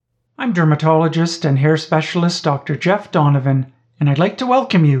I'm dermatologist and hair specialist Dr. Jeff Donovan, and I'd like to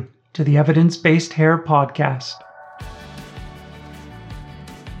welcome you to the Evidence-Based Hair Podcast.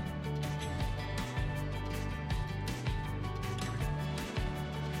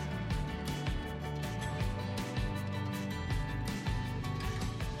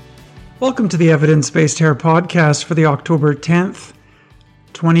 Welcome to the Evidence-Based Hair Podcast for the October 10th,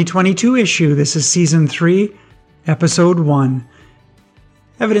 2022 issue. This is Season 3, Episode 1.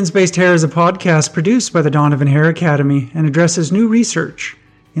 Evidence-Based Hair is a podcast produced by the Donovan Hair Academy and addresses new research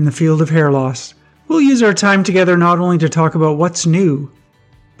in the field of hair loss. We'll use our time together not only to talk about what's new,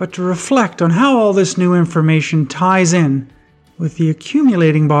 but to reflect on how all this new information ties in with the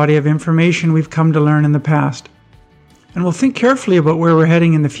accumulating body of information we've come to learn in the past. And we'll think carefully about where we're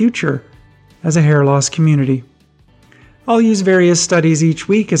heading in the future as a hair loss community. I'll use various studies each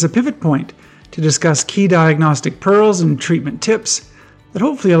week as a pivot point to discuss key diagnostic pearls and treatment tips that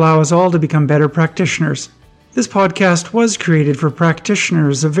hopefully allow us all to become better practitioners. This podcast was created for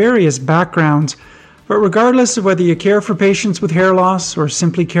practitioners of various backgrounds, but regardless of whether you care for patients with hair loss or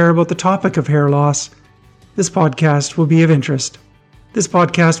simply care about the topic of hair loss, this podcast will be of interest. This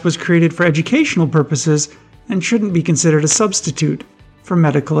podcast was created for educational purposes and shouldn't be considered a substitute for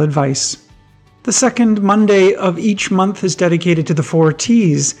medical advice. The second Monday of each month is dedicated to the 4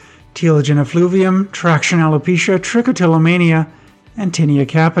 T's: TELOGEN EFFLUVIUM, traction alopecia, trichotillomania, and TINEA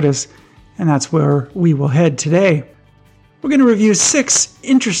CAPITIS, and that's where we will head today. We're going to review 6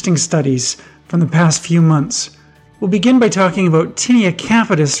 interesting studies from the past few months. We'll begin by talking about TINEA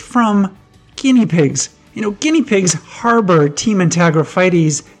CAPITIS from guinea pigs. Guinea pigs harbor T.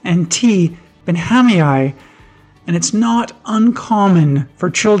 mentagrophytes and T. benhamii, and it's not uncommon for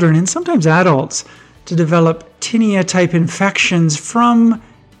children and sometimes adults to develop tinea-type infections from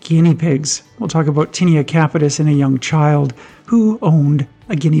guinea pigs. We'll talk about TINEA CAPITIS in a young child who owned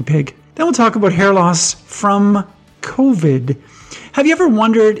a guinea pig. Then we'll talk about hair loss from COVID. Have you ever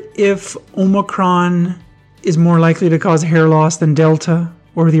wondered if Omicron is more likely to cause hair loss than Delta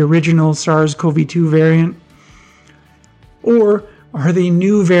or the original SARS-CoV-2 variant? Or are the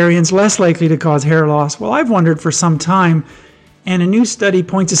new variants less likely to cause hair loss? Well, I've wondered for some time, and a new study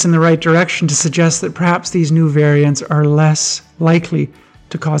points us in the right direction to suggest that perhaps these new variants are less likely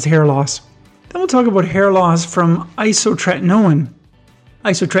to cause hair loss. Then we'll talk about hair loss from isotretinoin.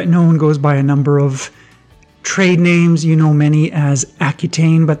 Isotretinoin goes by a number of trade names. You know many as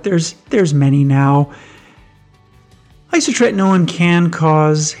Accutane, but there's many now. Isotretinoin can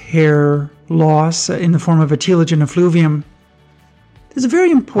cause hair loss in the form of a TELOGEN effluvium. There's a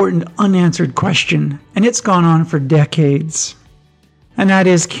very important unanswered question, and it's gone on for decades. And that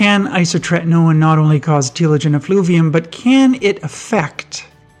is, can isotretinoin not only cause TELOGEN effluvium, but can it affect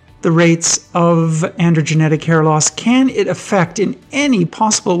the rates of androgenetic hair loss? Can it affect in any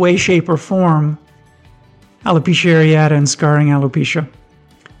possible way, shape, or form alopecia areata and scarring alopecia?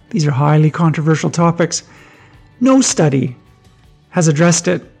 These are highly controversial topics. No study has addressed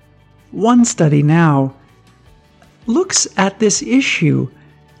it. One study now looks at this issue,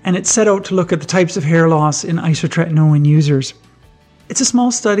 and it's set out to look at the types of hair loss in isotretinoin users. It's a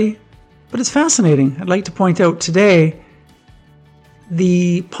small study, but it's fascinating. I'd like to point out today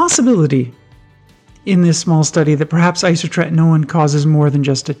the possibility in this small study that perhaps isotretinoin causes more than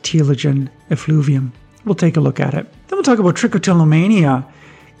just a TELOGEN effluvium. We'll take a look at it. Then we'll talk about trichotillomania.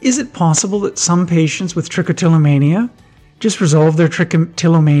 Is it possible that some patients with trichotillomania just resolve their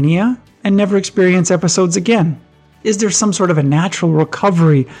trichotillomania and never experience episodes again? Is there some sort of a natural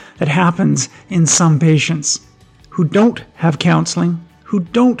recovery that happens in some patients who don't have counseling, who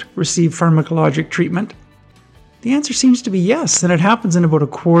don't receive pharmacologic treatment? The answer seems to be yes, and it happens in about a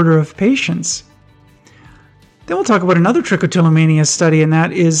quarter of patients. Then we'll talk about another trichotillomania study, and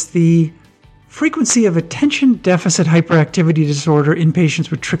that is the frequency of attention deficit hyperactivity disorder in patients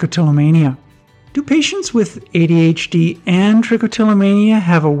with trichotillomania. Do patients with ADHD and trichotillomania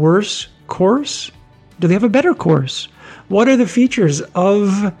have a worse course? Do they have a better course? What are the features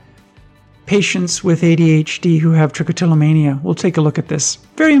of patients with ADHD who have trichotillomania? We'll take a look at this.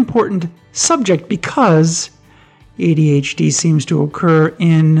 Very important subject because ADHD seems to occur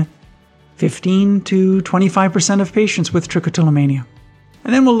in 15 to 25% of patients with trichotillomania.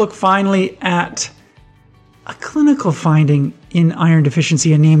 And then we'll look finally at a clinical finding in iron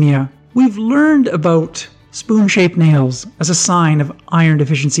deficiency anemia. We've learned about spoon-shaped nails as a sign of iron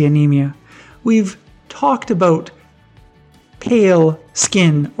deficiency anemia. We've talked about pale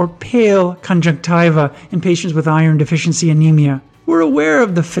skin or pale conjunctiva in patients with iron deficiency anemia. We're aware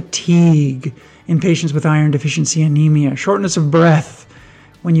of the fatigue in patients with iron deficiency anemia, shortness of breath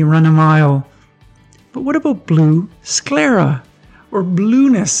when you run a mile. But what about blue sclera? or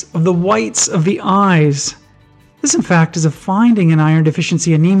blueness of the whites of the eyes. This, in fact, is a finding in iron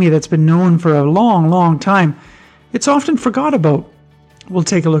deficiency anemia that's been known for a long, long time. It's often forgot about. We'll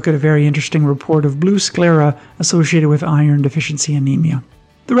take a look at a very interesting report of blue sclera associated with iron deficiency anemia.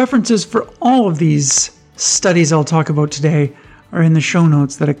 The references for all of these studies I'll talk about today are in the show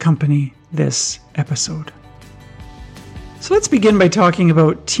notes that accompany this episode. So let's begin by talking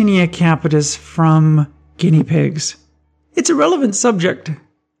about TINEA capitis from guinea pigs. It's a relevant subject.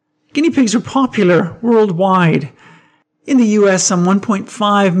 Guinea pigs are popular worldwide. In the US, some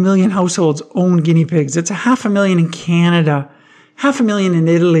 1.5 million households own guinea pigs. It's 500,000 in Canada, 500,000 in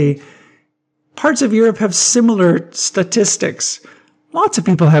Italy. Parts of Europe have similar statistics. Lots of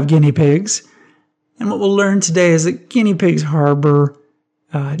people have guinea pigs. And what we'll learn today is that guinea pigs harbor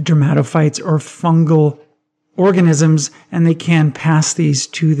dermatophytes or fungal organisms, and they can pass these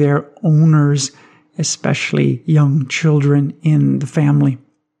to their owners, especially young children in the family.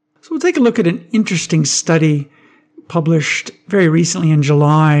 So we'll take a look at an interesting study published very recently in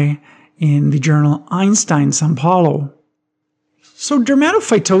July in the journal Einstein, Sao Paulo. So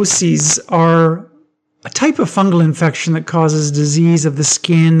dermatophytoses are a type of fungal infection that causes disease of the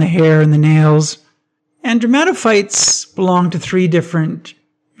skin, the hair, and the nails. And dermatophytes belong to 3 different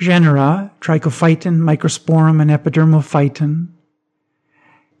genera: Trichophyton, Microsporum, and Epidermophyton.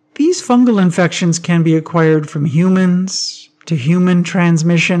 These fungal infections can be acquired from humans to human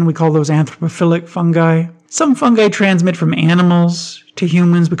transmission. We call those anthropophilic fungi. Some fungi transmit from animals to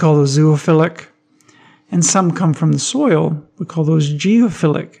humans. We call those zoophilic. And some come from the soil. We call those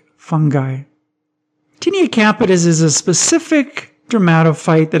geophilic fungi. TINEA capitis is a specific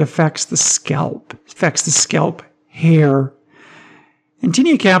dermatophyte that affects the scalp hair. And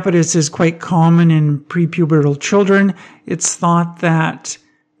TINEA capitis is quite common in prepubertal children. It's thought that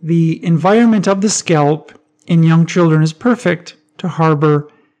the environment of the scalp in young children is perfect to harbor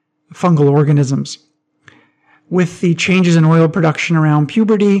fungal organisms. With the changes in oil production around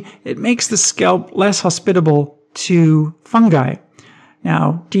puberty, it makes the scalp less hospitable to fungi.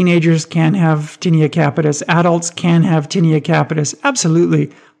 Now, teenagers can have TINEA capitis, adults can have TINEA capitis,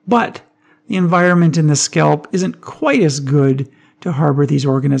 absolutely, but the environment in the scalp isn't quite as good to harbor these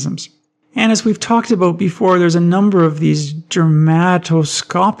organisms. And as we've talked about before, there's a number of these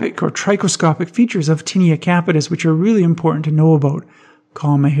dermatoscopic or trichoscopic features of TINEA capitis which are really important to know about.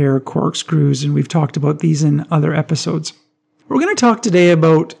 Comma hair, corkscrews, and we've talked about these in other episodes. We're going to talk today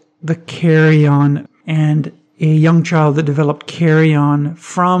about the carrion and a young child that developed carrion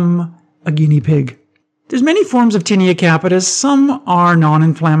from a guinea pig. There's many forms of TINEA capitis. Some are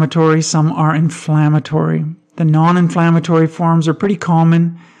non-inflammatory, some are inflammatory. The non-inflammatory forms are pretty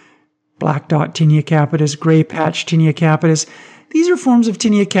common. Black dot TINEA capitis, gray patch TINEA capitis. These are forms of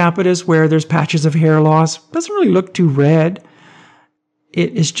TINEA capitis where there's patches of hair loss. It doesn't really look too red.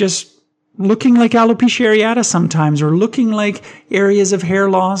 It is just looking like alopecia areata sometimes, or looking like areas of hair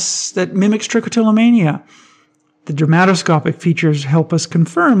loss that mimics trichotillomania. The dermatoscopic features help us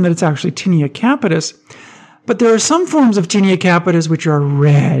confirm that it's actually TINEA capitis. But there are some forms of TINEA capitis which are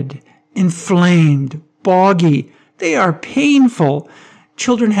red, inflamed, boggy. They are painful.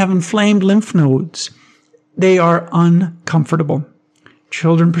 Children have inflamed lymph nodes. They are uncomfortable.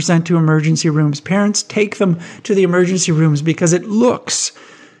 Children present to emergency rooms. Parents take them to the emergency rooms because it looks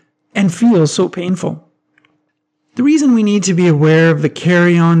and feels so painful. The reason we need to be aware of the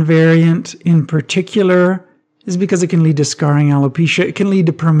carrion variant in particular is because it can lead to scarring alopecia. It can lead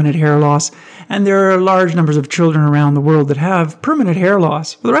to permanent hair loss. And there are large numbers of children around the world that have permanent hair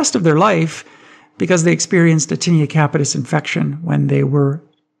loss for the rest of their life because they experienced a TINEA capitis infection when they were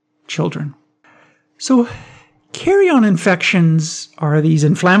children. So carrion infections are these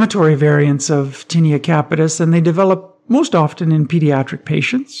inflammatory variants of TINEA capitis, and they develop most often in pediatric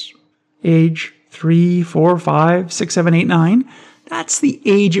patients, age 3, 4, 5, 6, 7, 8, 9. That's the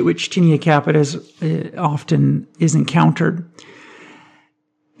age at which TINEA capitis often is encountered.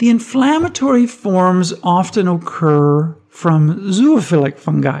 The inflammatory forms often occur from zoophilic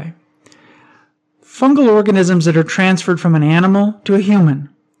fungi, fungal organisms that are transferred from an animal to a human.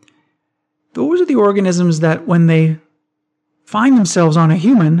 Those are the organisms that when they find themselves on a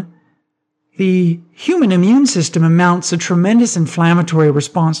human, the human immune system mounts a tremendous inflammatory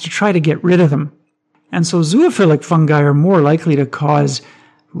response to try to get rid of them. And so zoophilic fungi are more likely to cause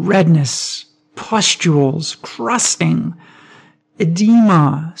redness, pustules, crusting,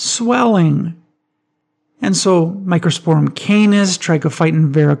 edema, swelling. And so Microsporum canis,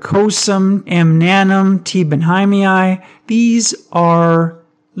 Trichophyton varicosum, M. nanum, T. benheimii, these are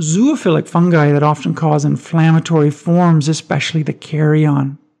zoophilic fungi that often cause inflammatory forms, especially the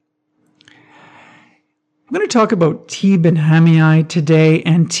carrion. I'm going to talk about T. benhamii today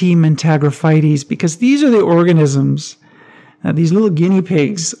and T. mentagrophytes because these are the organisms that these little guinea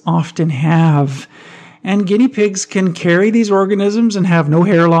pigs often have. And guinea pigs can carry these organisms and have no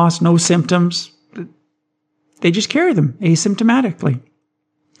hair loss, no symptoms. They just carry them asymptomatically.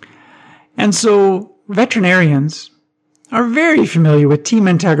 And so veterinarians are very familiar with T.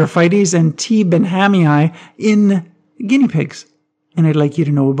 mentagrophytes and T. benhamii in guinea pigs. And I'd like you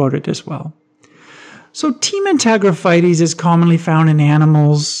to know about it as well. So T. mentagrophytes is commonly found in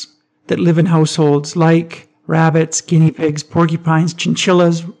animals that live in households like rabbits, guinea pigs, porcupines,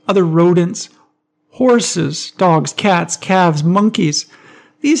 chinchillas, other rodents, horses, dogs, cats, calves, monkeys.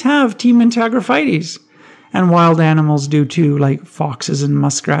 These have T. mentagrophytes, and wild animals do too, like foxes and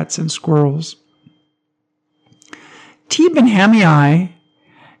muskrats and squirrels. T. benhamii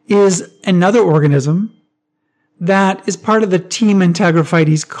is another organism that is part of the T.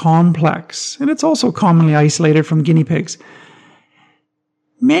 mentagrophytes complex, and it's also commonly isolated from guinea pigs.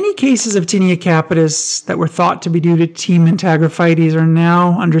 Many cases of TINEA capitis that were thought to be due to T. mentagrophytes are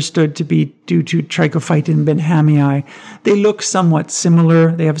now understood to be due to Trichophyton benhamii. They look somewhat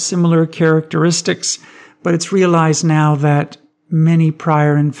similar, they have similar characteristics, but it's realized now that many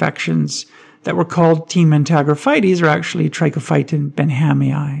prior infections that were called T. mentagrophytes are actually Trichophyton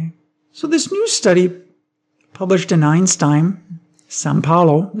benhamii. So this new study published in Einstein, Sao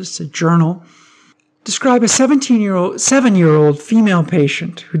Paulo, this is a journal, describe a 7-year-old female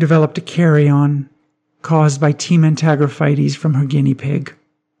patient who developed a carry-on caused by T. mentagrophytes from her guinea pig.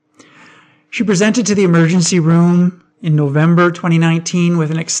 She presented to the emergency room in November 2019 with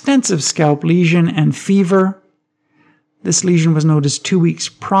an extensive scalp lesion and fever. This lesion was noticed 2 weeks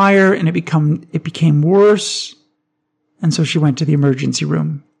prior, and it became worse, and so she went to the emergency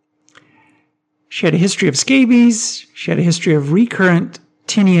room. She had a history of scabies. She had a history of recurrent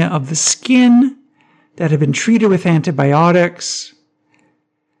tinea of the skin that had been treated with antibiotics.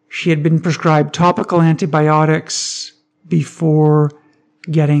 She had been prescribed topical antibiotics before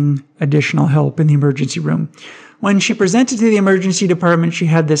getting additional help in the emergency room. When she presented to the emergency department, she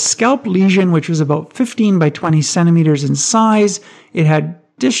had this scalp lesion, which was about 15 by 20 centimeters in size. It had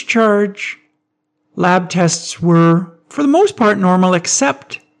discharge. Lab tests were, for the most part, normal,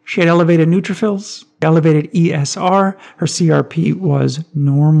 except she had elevated neutrophils, elevated ESR. Her CRP was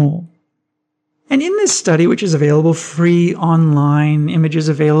normal. And in this study, which is available free online, images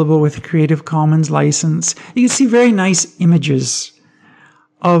available with a Creative Commons license, you can see very nice images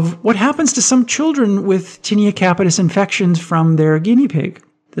of what happens to some children with TINEA capitis infections from their guinea pig.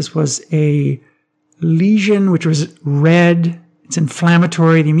 This was a lesion which was red. It's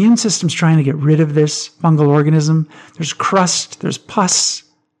inflammatory. The immune system's trying to get rid of this fungal organism. There's crust, there's pus.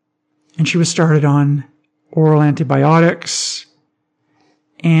 And she was started on oral antibiotics.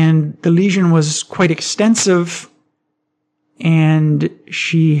 And the lesion was quite extensive. And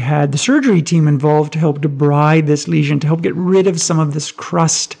she had the surgery team involved to help debride this lesion, to help get rid of some of this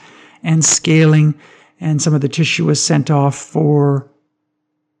crust and scaling. And some of the tissue was sent off for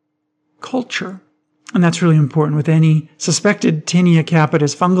culture. And that's really important with any suspected TINEA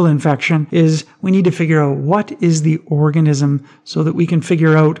capitis fungal infection, is we need to figure out what is the organism so that we can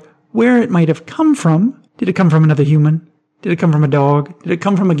figure out where it might have come from. Did it come from another human? Did it come from a dog? Did it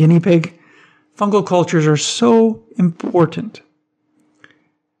come from a guinea pig? Fungal cultures are so important.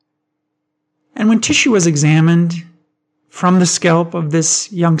 And when tissue was examined from the scalp of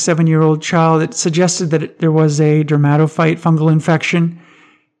this young 7-year-old child, it suggested that there was a dermatophyte fungal infection.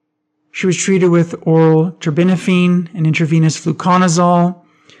 She was treated with oral terbinafine and intravenous fluconazole.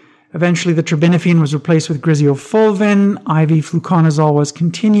 Eventually, the terbinafine was replaced with griseofulvin. IV fluconazole was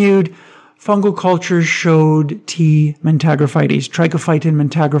continued. Fungal cultures showed T. mentagrophytes, Trichophyton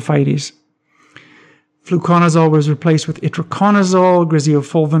mentagrophytes. Fluconazole was replaced with itraconazole.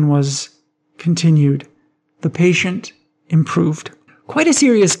 Griseofulvin was continued. The patient improved. Quite a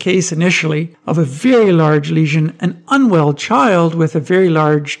serious case initially of a very large lesion, an unwell child with a very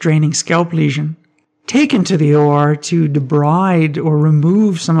large draining scalp lesion, taken to the OR to debride or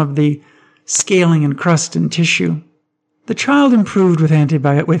remove some of the scaling and crust and tissue. The child improved with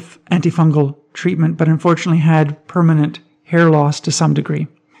antifungal treatment, but unfortunately had permanent hair loss to some degree.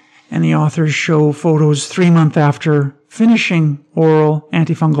 And the authors show photos 3 months after finishing oral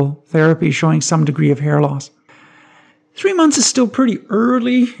antifungal therapy showing some degree of hair loss. 3 months is still pretty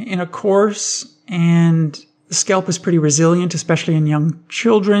early in a course, and the scalp is pretty resilient, especially in young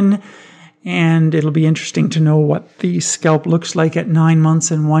children. And it'll be interesting to know what the scalp looks like at 9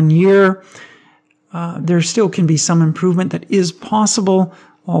 months and 1 year. There still can be some improvement that is possible,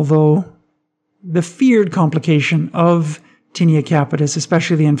 although the feared complication of tinea capitis,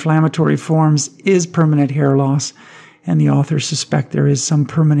 especially the inflammatory forms, is permanent hair loss, and the authors suspect there is some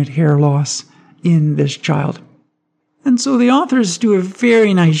permanent hair loss in this child. And so the authors do a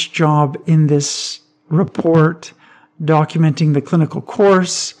very nice job in this report documenting the clinical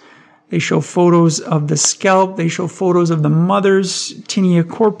course. They show photos of the scalp. They show photos of the mother's tinea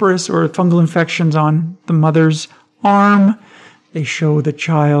corporis, or fungal infections on the mother's arm. They show the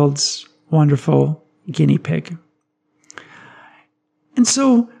child's wonderful guinea pig. And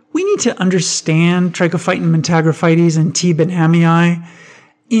so we need to understand Trichophyton mentagrophytes and T. benhamii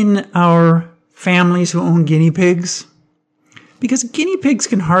in our families who own guinea pigs, because guinea pigs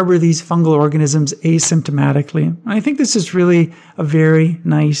can harbor these fungal organisms asymptomatically. And I think this is really a very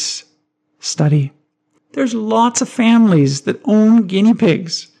nice study. There's lots of families that own guinea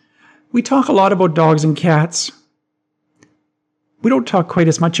pigs. We talk a lot about dogs and cats. We don't talk quite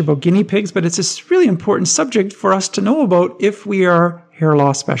as much about guinea pigs, but it's a really important subject for us to know about if we are hair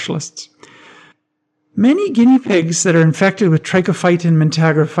loss specialists. Many guinea pigs that are infected with Trichophyton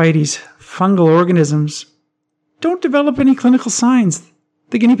mentagrophytes fungal organisms don't develop any clinical signs.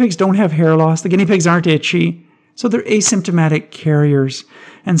 The guinea pigs don't have hair loss. The guinea pigs aren't itchy. So they're asymptomatic carriers.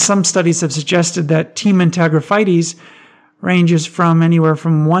 And some studies have suggested that T. mentagrophytes ranges from anywhere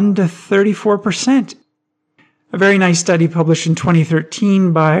from 1 to 34%. A very nice study published in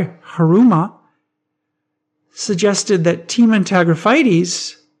 2013 by Haruma suggested that T.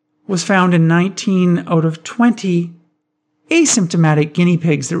 mentagrophytes was found in 19 out of 20 asymptomatic guinea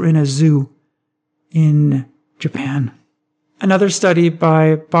pigs that were in a zoo in Japan. Another study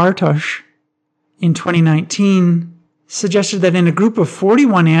by Bartosz in 2019 suggested that in a group of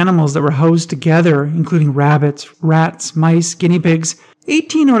 41 animals that were housed together, including rabbits, rats, mice, guinea pigs,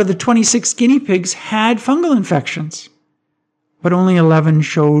 18 out of the 26 guinea pigs had fungal infections, but only 11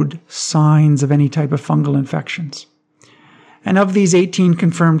 showed signs of any type of fungal infections. And of these 18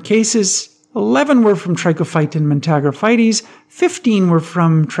 confirmed cases, 11 were from Trichophyton mentagrophytes, 15 were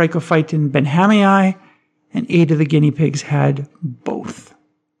from Trichophyton benhamii, and 8 of the guinea pigs had both.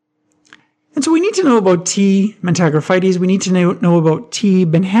 And so we need to know about T. mentagrophytes. We need to know about T.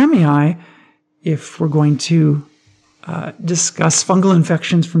 benhamii if we're going to discuss fungal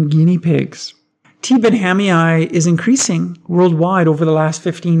infections from guinea pigs. T. benhamii is increasing worldwide over the last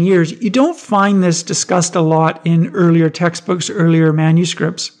 15 years. You don't find this discussed a lot in earlier textbooks, earlier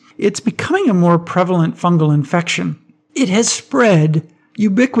manuscripts. It's becoming a more prevalent fungal infection. It has spread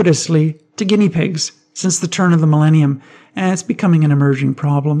ubiquitously to guinea pigs since the turn of the millennium, and it's becoming an emerging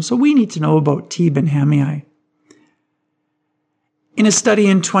problem. So we need to know about T. benhamii. In a study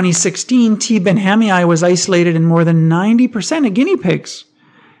in 2016, T. benhamii was isolated in more than 90% of guinea pigs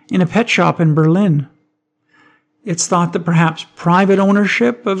in a pet shop in Berlin. It's thought that perhaps private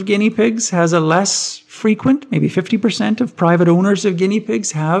ownership of guinea pigs has a less frequent, maybe 50% of private owners of guinea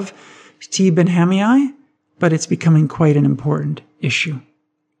pigs have T. benhamii, but it's becoming quite an important issue.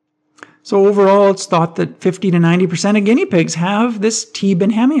 So overall, it's thought that 50 to 90% of guinea pigs have this T.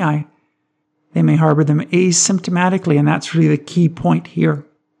 benhamii. They may harbor them asymptomatically, and that's really the key point here.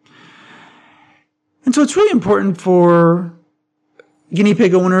 And so it's really important for guinea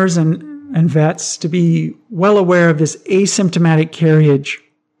pig owners and vets to be well aware of this asymptomatic carriage.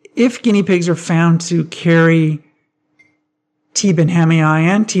 If guinea pigs are found to carry T. benhamii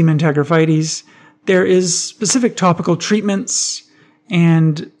and T. mentagrophytes, there is specific topical treatments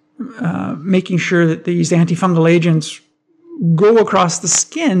and making sure that these antifungal agents go across the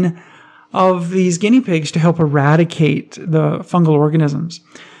skin of these guinea pigs to help eradicate the fungal organisms.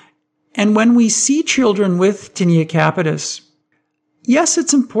 And when we see children with tinea capitis, yes,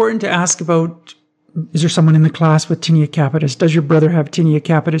 it's important to ask about, is there someone in the class with tinea capitis? Does your brother have tinea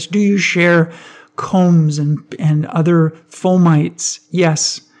capitis? Do you share combs and other fomites?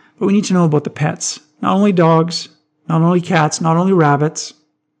 Yes, but we need to know about the pets. Not only dogs, not only cats, not only rabbits,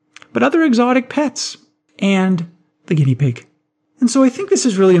 but other exotic pets and the guinea pig. And so I think this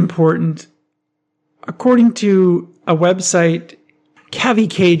is really important. According to a website,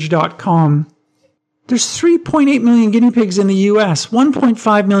 cavicage.com, there's 3.8 million guinea pigs in the US,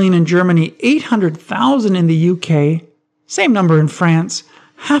 1.5 million in Germany, 800,000 in the UK, same number in France,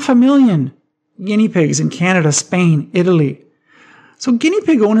 500,000 guinea pigs in Canada, Spain, Italy. So guinea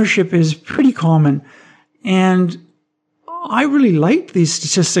pig ownership is pretty common. And I really like these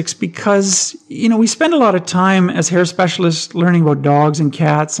statistics because, we spend a lot of time as hair specialists learning about dogs and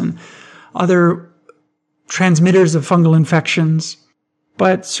cats and other transmitters of fungal infections.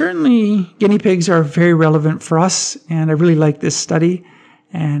 But certainly guinea pigs are very relevant for us, and I really like this study.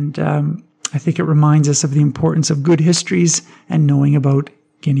 And I think it reminds us of the importance of good histories and knowing about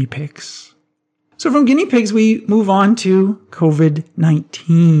guinea pigs. So from guinea pigs, we move on to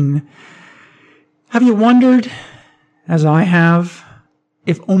COVID-19. Have you wondered, as I have,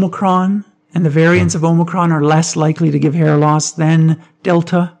 if Omicron and the variants of Omicron are less likely to give hair loss than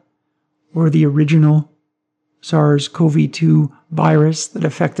Delta or the original SARS-CoV-2 virus that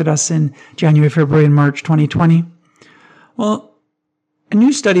affected us in January, February, and March 2020? Well, a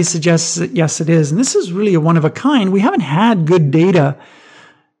new study suggests that yes, it is. And this is really a one of a kind. We haven't had good data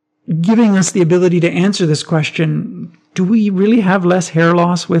giving us the ability to answer this question. Do we really have less hair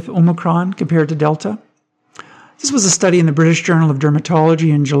loss with Omicron compared to Delta? This was a study in the British Journal of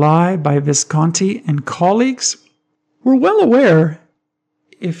Dermatology in July by Visconti and colleagues. We're well aware,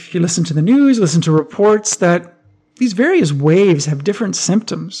 if you listen to the news, listen to reports, that these various waves have different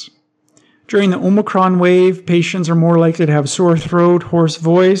symptoms. During the Omicron wave, patients are more likely to have sore throat, hoarse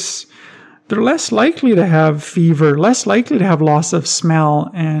voice. They're less likely to have fever, less likely to have loss of smell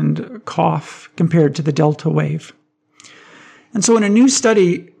and cough compared to the Delta wave. And so in a new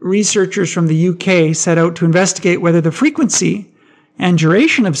study, researchers from the UK set out to investigate whether the frequency and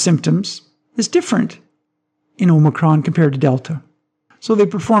duration of symptoms is different in Omicron compared to Delta. So they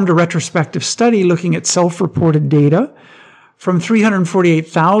performed a retrospective study looking at self-reported data from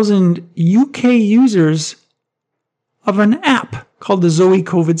 348,000 UK users of an app called the Zoe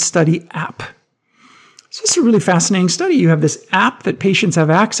COVID Study app. So this is a really fascinating study. You have this app that patients have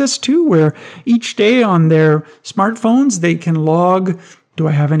access to where each day on their smartphones they can log, do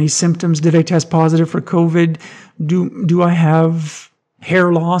I have any symptoms? Did I test positive for COVID? Do I have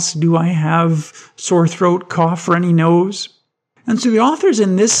hair loss? Do I have sore throat, cough, runny nose? And so the authors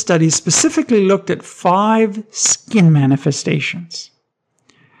in this study specifically looked at 5 skin manifestations: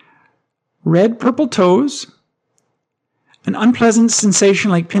 red, purple toes, an unpleasant sensation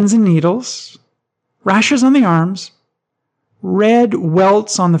like pins and needles, rashes on the arms, red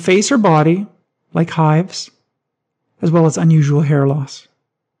welts on the face or body like hives, as well as unusual hair loss.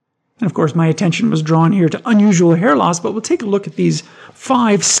 And of course, my attention was drawn here to unusual hair loss, but we'll take a look at these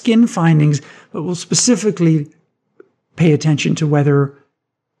 5 skin findings, but we'll specifically pay attention to whether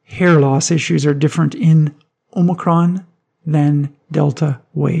hair loss issues are different in Omicron than Delta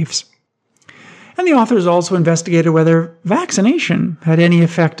waves. And the authors also investigated whether vaccination had any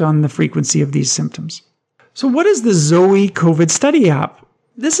effect on the frequency of these symptoms. So what is the Zoe COVID Study app?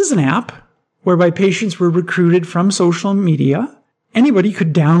 This is an app whereby patients were recruited from social media. Anybody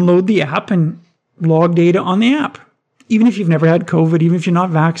could download the app and log data on the app. Even if you've never had COVID, even if you're not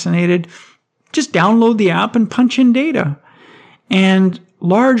vaccinated, just download the app and punch in data. And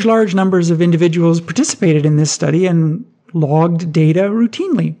large numbers of individuals participated in this study and logged data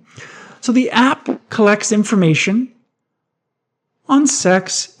routinely. So the app collects information on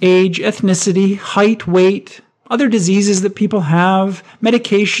sex, age, ethnicity, height, weight, other diseases that people have,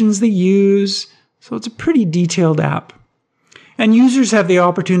 medications they use. So it's a pretty detailed app. And users have the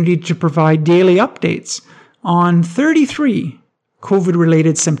opportunity to provide daily updates on 33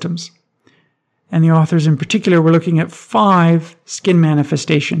 COVID-related symptoms. And the authors in particular were looking at 5 skin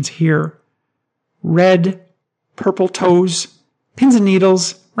manifestations here: red, purple toes, pins and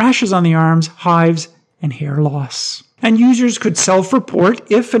needles, rashes on the arms, hives, and hair loss. And users could self-report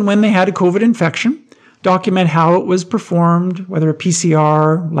if and when they had a COVID infection, document how it was performed, whether a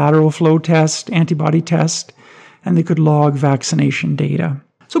PCR, lateral flow test, antibody test, and they could log vaccination data.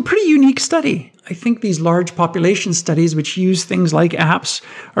 So pretty unique study. I think these large population studies, which use things like apps,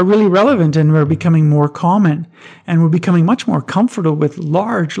 are really relevant and are becoming more common. And we're becoming much more comfortable with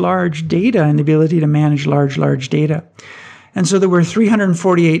large data and the ability to manage large data. And so there were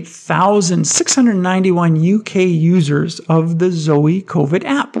 348,691 UK users of the Zoe COVID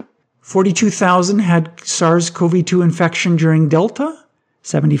app. 42,000 had SARS-CoV-2 infection during Delta.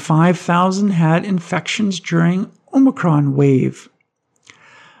 75,000 had infections during Omicron wave.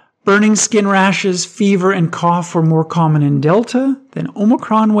 Burning skin rashes, fever, and cough were more common in Delta than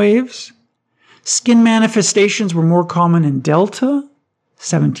Omicron waves. Skin manifestations were more common in Delta,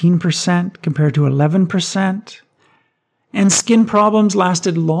 17% compared to 11%. And skin problems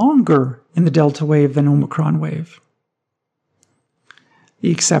lasted longer in the Delta wave than Omicron wave.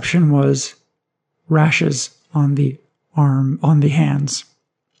 The exception was rashes on the hands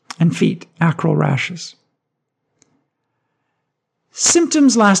and feet, acral rashes.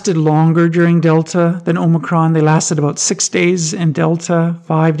 Symptoms lasted longer during Delta than Omicron. They lasted about 6 days in Delta,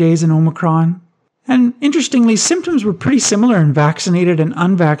 5 days in Omicron. And interestingly, symptoms were pretty similar in vaccinated and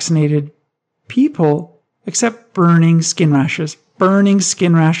unvaccinated people, except burning skin rashes. Burning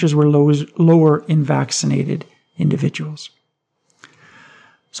skin rashes were lower in vaccinated individuals.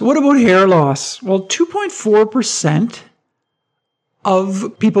 So what about hair loss? Well, 2.4%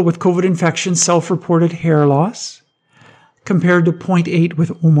 of people with COVID infection self-reported hair loss compared to 0.8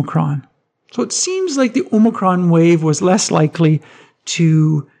 with Omicron. So it seems like the Omicron wave was less likely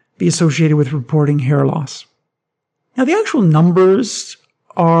to be associated with reporting hair loss. Now, the actual numbers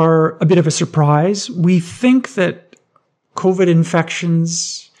are a bit of a surprise. We think that COVID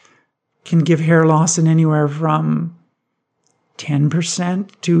infections can give hair loss in anywhere from 10%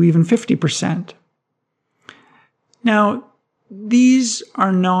 to even 50%. Now, these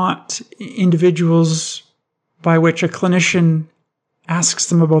are not individuals by which a clinician asks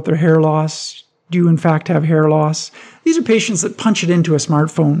them about their hair loss. Do you in fact have hair loss? These are patients that punch it into a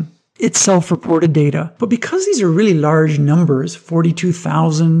smartphone. It's self-reported data. But because these are really large numbers,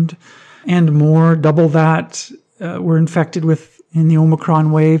 42,000 and more, double that were infected with in the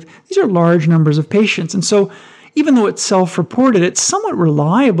Omicron wave, these are large numbers of patients. And so even though it's self-reported, it's somewhat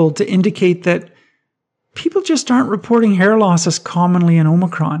reliable to indicate that people just aren't reporting hair loss as commonly in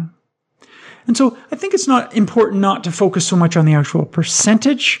Omicron. And so I think it's not important not to focus so much on the actual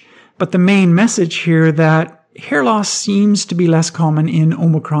percentage, but the main message here that hair loss seems to be less common in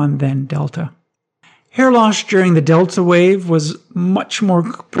Omicron than Delta. Hair loss during the Delta wave was much more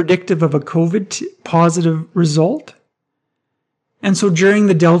predictive of a COVID positive result. And so during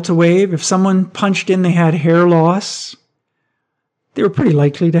the Delta wave, if someone punched in they had hair loss, they were pretty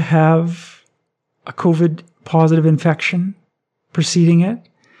likely to have a COVID positive infection preceding it.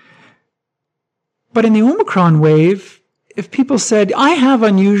 But in the Omicron wave, if people said, I have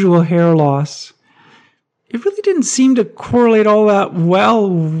unusual hair loss, it really didn't seem to correlate all that well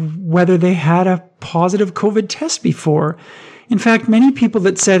whether they had a positive COVID test before. In fact, many people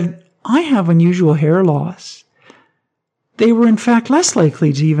that said, I have unusual hair loss, they were in fact less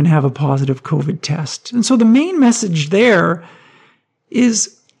likely to even have a positive COVID test. And so the main message there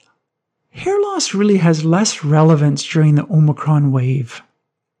is hair loss really has less relevance during the Omicron wave.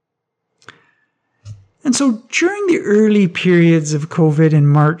 And so during the early periods of COVID in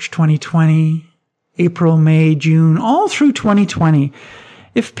March 2020, April, May, June, all through 2020,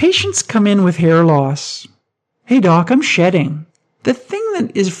 if patients come in with hair loss, hey doc, I'm shedding, the thing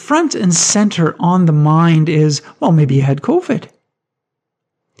that is front and center on the mind is, well, maybe you had COVID.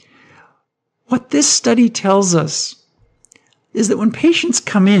 What this study tells us is that when patients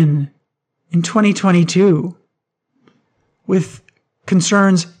come in 2022 with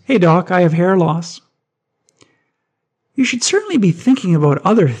concerns, hey doc, I have hair loss, you should certainly be thinking about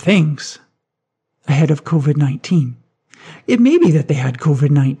other things ahead of COVID-19. It may be that they had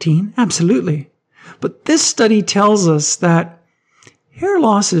COVID-19, absolutely. But this study tells us that hair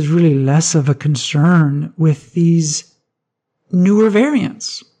loss is really less of a concern with these newer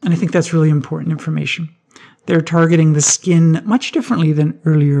variants. And I think that's really important information. They're targeting the skin much differently than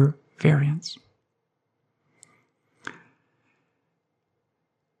earlier variants.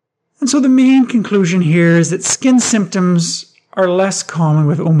 And so the main conclusion here is that skin symptoms are less common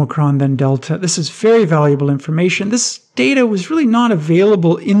with Omicron than Delta. This is very valuable information. This data was really not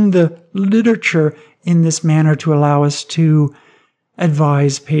available in the literature in this manner to allow us to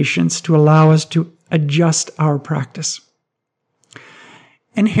advise patients, to allow us to adjust our practice.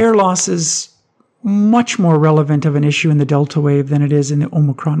 And hair loss is much more relevant of an issue in the Delta wave than it is in the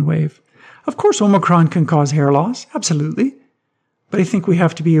Omicron wave. Of course, Omicron can cause hair loss, absolutely. But I think we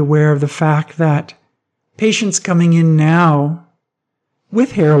have to be aware of the fact that patients coming in now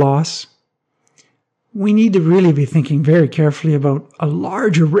with hair loss, we need to really be thinking very carefully about a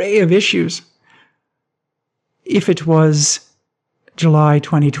large array of issues. If it was July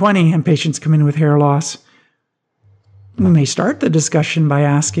 2020 and patients come in with hair loss, we may start the discussion by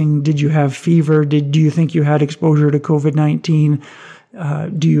asking, did you have fever? Do you think you had exposure to COVID-19?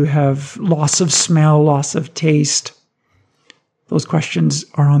 Do you have loss of smell, loss of taste? Those questions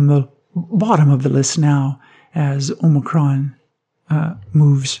are on the bottom of the list now as Omicron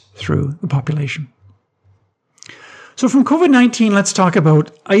moves through the population. So from COVID-19, let's talk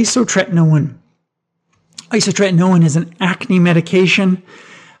about isotretinoin. Isotretinoin is an acne medication,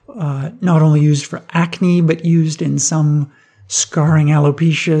 not only used for acne, but used in some scarring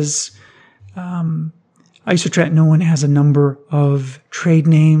alopecias. Isotretinoin has a number of trade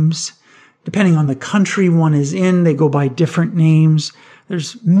names. Depending on the country one is in, they go by different names.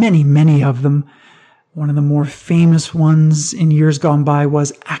 There's many, many of them. One of the more famous ones in years gone by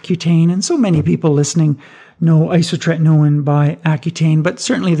was Accutane, and so many people listening know isotretinoin by Accutane, but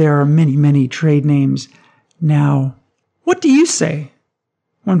certainly there are many, many trade names now. What do you say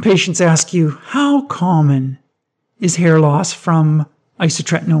when patients ask you, how common is hair loss from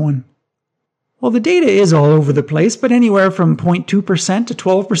isotretinoin? Well, the data is all over the place, but anywhere from 0.2% to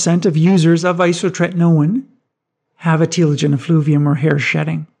 12% of users of isotretinoin have a telogen effluvium or hair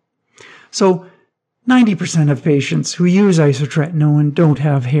shedding. So 90% of patients who use isotretinoin don't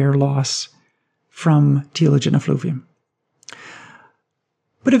have hair loss from telogen effluvium.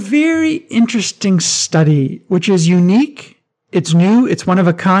 But a very interesting study, which is unique, it's new, it's one of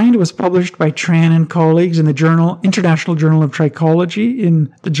a kind, was published by Tran and colleagues in the International Journal of Trichology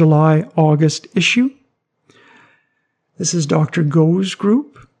in the July-August issue. This is Dr. Go's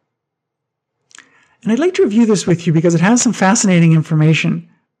group. And I'd like to review this with you because it has some fascinating information.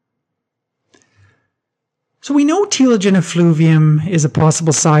 So we know telogen effluvium is a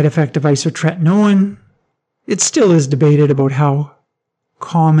possible side effect of isotretinoin. It still is debated about how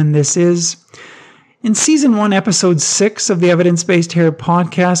common this is. In Season 1, Episode 6 of the Evidence-Based Hair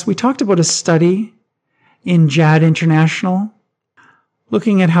podcast, we talked about a study in JAD International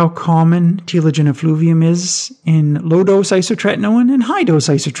looking at how common telogen effluvium is in low-dose isotretinoin and high-dose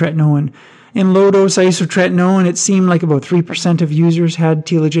isotretinoin. In low-dose isotretinoin, it seemed like about 3% of users had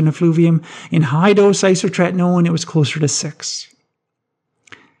telogen effluvium. In high-dose isotretinoin, it was closer to 6%.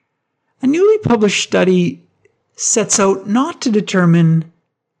 A newly published study sets out not to determine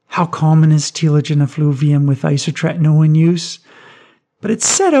how common is telogen effluvium with isotretinoin use, but it's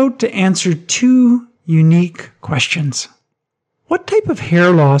set out to answer two unique questions. What type of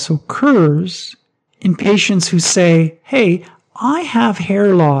hair loss occurs in patients who say, hey, I have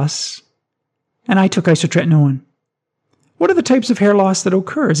hair loss and I took isotretinoin? What are the types of hair loss that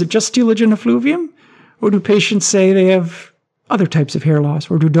occur? Is it just telogen effluvium? Or do patients say they have other types of hair loss?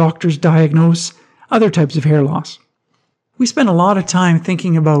 Or do doctors diagnose other types of hair loss? We spend a lot of time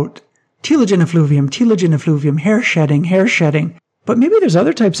thinking about telogen effluvium, hair shedding, but maybe there's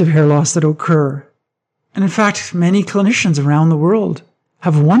other types of hair loss that occur. And in fact, many clinicians around the world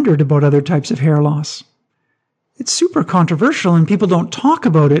have wondered about other types of hair loss. It's super controversial and people don't talk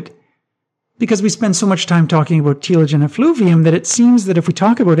about it because we spend so much time talking about telogen effluvium that it seems that if we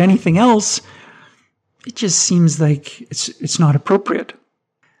talk about anything else, it just seems like it's not appropriate.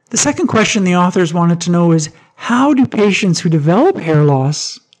 The second question the authors wanted to know is, how do patients who develop hair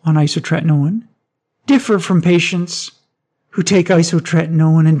loss on isotretinoin differ from patients who take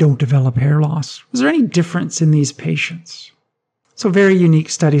isotretinoin and don't develop hair loss? Was there any difference in these patients? So a very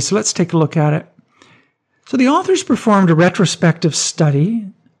unique study. So let's take a look at it. So the authors performed a retrospective study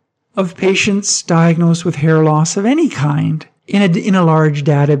of patients diagnosed with hair loss of any kind in a large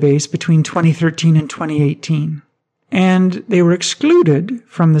database between 2013 and 2018. And they were excluded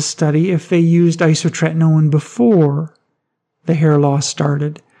from the study if they used isotretinoin before the hair loss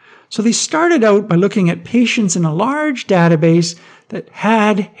started. So they started out by looking at patients in a large database that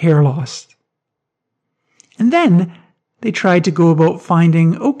had hair loss. And then they tried to go about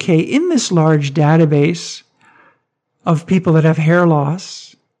finding, okay, in this large database of people that have hair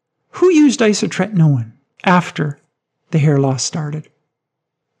loss, who used isotretinoin after the hair loss started?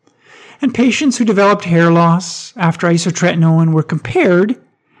 And patients who developed hair loss after isotretinoin were compared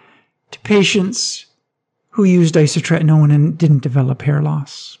to patients who used isotretinoin and didn't develop hair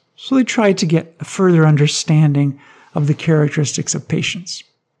loss. So they tried to get a further understanding of the characteristics of patients.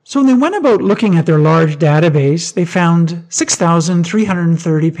 So when they went about looking at their large database, they found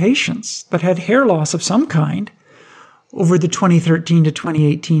 6,330 patients that had hair loss of some kind over the 2013 to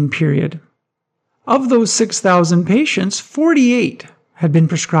 2018 period. Of those 6,000 patients, 48 had been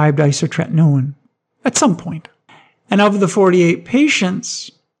prescribed isotretinoin at some point. And of the 48 patients,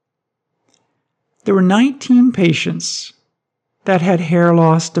 there were 19 patients that had hair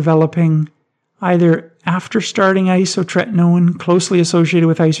loss developing either after starting isotretinoin, closely associated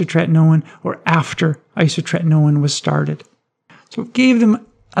with isotretinoin, or after isotretinoin was started. So it gave them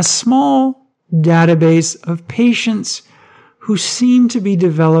a small database of patients who seemed to be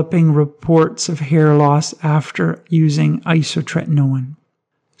developing reports of hair loss after using isotretinoin.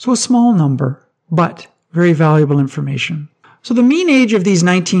 So a small number, but very valuable information. So the mean age of these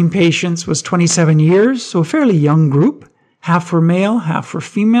 19 patients was 27 years, so a fairly young group. Half were male, half were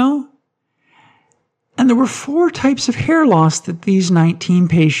female. And there were 4 types of hair loss that these 19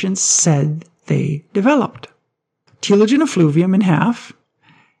 patients said they developed. Telogen effluvium in half,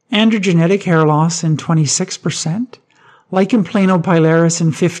 androgenetic hair loss in 26%, lichen planopilaris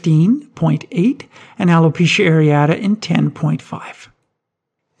in 15.8%, and alopecia areata in 10.5%.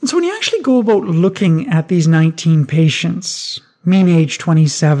 And so when you actually go about looking at these 19 patients, mean age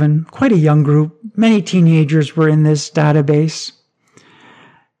 27, quite a young group, many teenagers were in this database.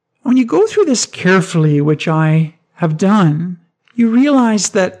 When you go through this carefully, which I have done, you realize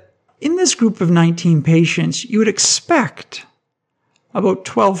that in this group of 19 patients, you would expect about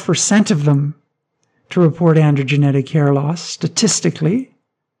 12% of them to report androgenetic hair loss statistically.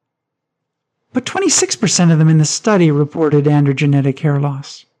 but 26% of them in the study reported androgenetic hair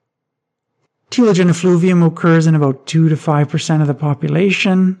loss. Telogen effluvium occurs in about 2 to 5% of the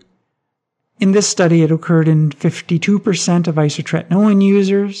population. In this study, it occurred in 52% of isotretinoin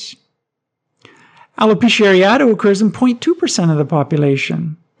users. Alopecia areata occurs in 0.2% of the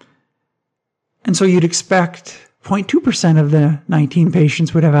population. And so you'd expect 0.2% of the 19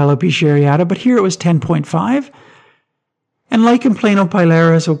 patients would have alopecia areata, but here it was 10.5%. And lichen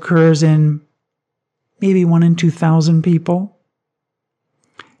planopilaris occurs in maybe 1 in 2,000 people.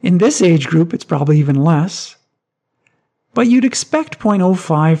 In this age group, it's probably even less. But you'd expect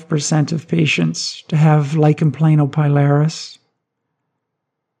 0.05% of patients to have lichen planopilaris.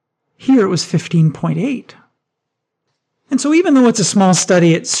 Here it was 15.8%. And so even though it's a small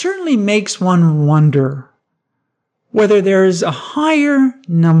study, it certainly makes one wonder whether there's a higher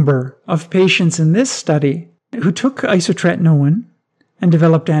number of patients in this study who took isotretinoin and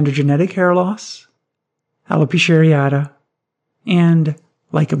developed androgenetic hair loss, alopecia areata, and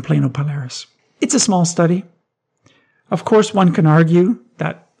lichen planopilaris. It's a small study. Of course, one can argue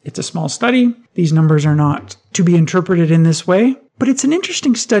that it's a small study. These numbers are not to be interpreted in this way. But it's an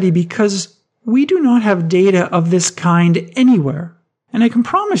interesting study because we do not have data of this kind anywhere. And I can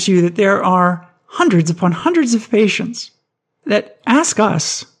promise you that there are hundreds upon hundreds of patients that ask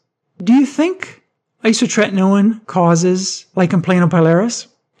us, do you think isotretinoin causes lichen planopilaris?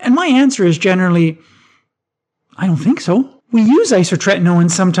 And my answer is generally, I don't think so. We use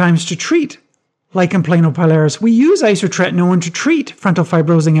isotretinoin sometimes to treat lichen planopilaris. We use isotretinoin to treat frontal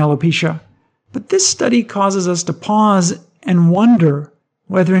fibrosing alopecia. But this study causes us to pause and wonder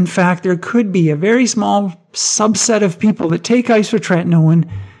whether in fact there could be a very small subset of people that take isotretinoin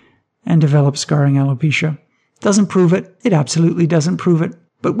and develop scarring alopecia. Doesn't prove it. It absolutely doesn't prove it.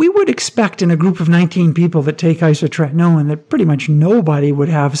 But we would expect in a group of 19 people that take isotretinoin that pretty much nobody would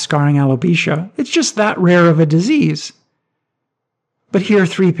have scarring alopecia. It's just that rare of a disease. But here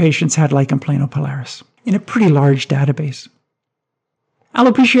 3 patients had lichen planopilaris in a pretty large database.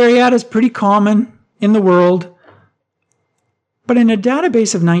 Alopecia areata is pretty common in the world. But in a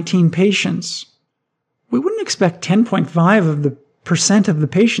database of 19 patients, we wouldn't expect 10.5% of the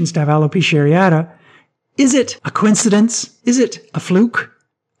patients to have alopecia areata. Is it a coincidence? Is it a fluke?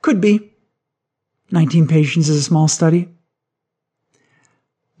 Could be. 19 patients is a small study.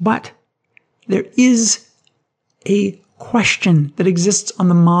 But there is a question that exists on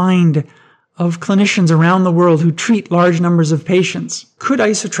the mind of clinicians around the world who treat large numbers of patients. Could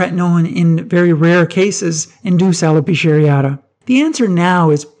isotretinoin in very rare cases induce alopecia areata? The answer now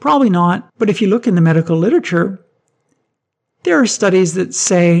is probably not, but if you look in the medical literature, there are studies that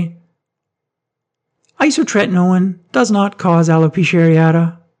say isotretinoin does not cause alopecia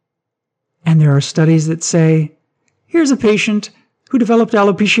areata, and there are studies that say, here's a patient who developed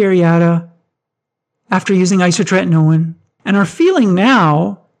alopecia areata after using isotretinoin, and our feeling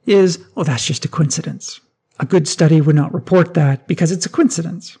now is, oh, that's just a coincidence. A good study would not report that because it's a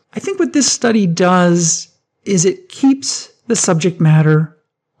coincidence. I think what this study does is it keeps the subject matter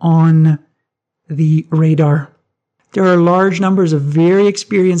on the radar. There are large numbers of very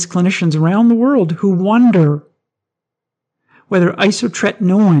experienced clinicians around the world who wonder whether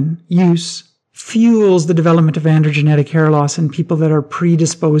isotretinoin use fuels the development of androgenetic hair loss in people that are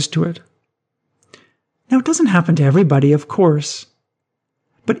predisposed to it. Now, it doesn't happen to everybody, of course,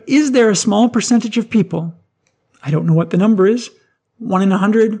 but is there a small percentage of people, I don't know what the number is, 1 in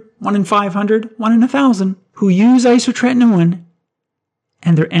 100, 1 in 500, 1 in 1,000, who use isotretinoin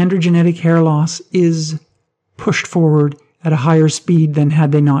and their androgenetic hair loss is pushed forward at a higher speed than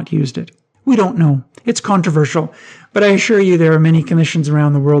had they not used it? We don't know. It's controversial, but I assure you there are many clinicians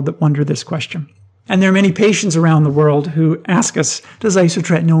around the world that wonder this question. And there are many patients around the world who ask us, does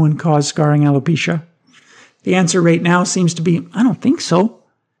isotretinoin cause scarring alopecia? The answer right now seems to be, I don't think so.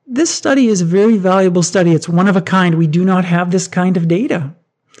 This study is a very valuable study. It's one of a kind. We do not have this kind of data.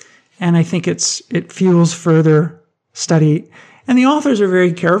 And I think it fuels further study. And the authors are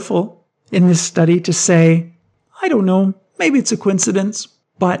very careful in this study to say, I don't know, maybe it's a coincidence,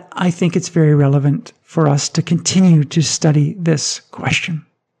 but I think it's very relevant for us to continue to study this question.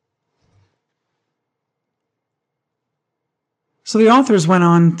 So the authors went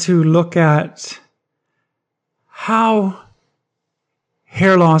on to look at how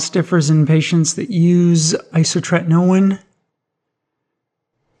hair loss differs in patients that use isotretinoin.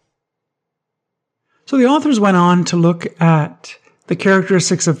 So the authors went on to look at the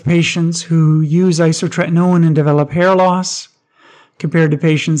characteristics of patients who use isotretinoin and develop hair loss compared to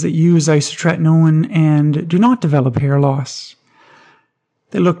patients that use isotretinoin and do not develop hair loss.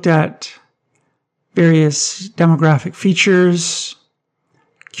 They looked at various demographic features,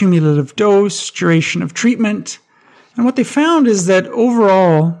 cumulative dose, duration of treatment. And what they found is that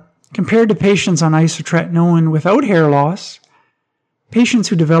overall, compared to patients on isotretinoin without hair loss, patients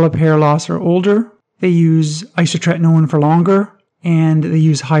who develop hair loss are older, they use isotretinoin for longer, and they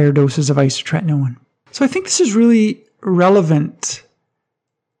use higher doses of isotretinoin. So I think this is really relevant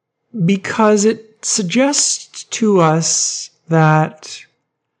because it suggests to us that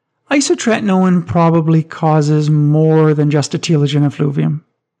isotretinoin probably causes more than just a telogen effluvium.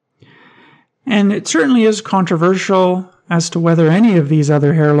 And it certainly is controversial as to whether any of these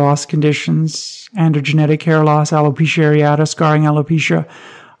other hair loss conditions, androgenetic hair loss, alopecia areata, scarring alopecia,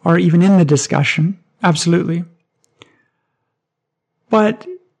 are even in the discussion. Absolutely. But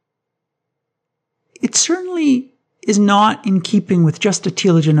it certainly is not in keeping with just a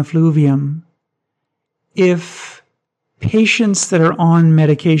telogen effluvium if patients that are on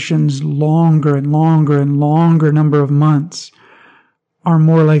medications longer and longer number of months are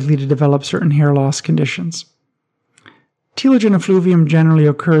more likely to develop certain hair loss conditions. Telogen effluvium generally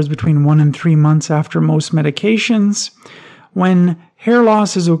occurs between 1 and 3 months after most medications. When hair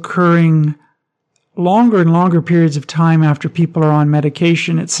loss is occurring longer and longer periods of time after people are on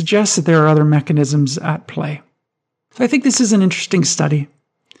medication, it suggests that there are other mechanisms at play. So I think this is an interesting study.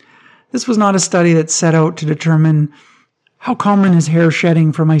 This was not a study that set out to determine how common is hair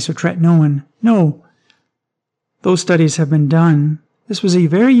shedding from isotretinoin. No, those studies have been done. This was a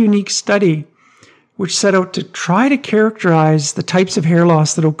very unique study which set out to try to characterize the types of hair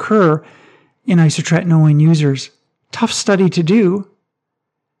loss that occur in isotretinoin users. Tough study to do,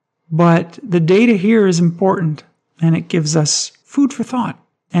 but the data here is important, and it gives us food for thought.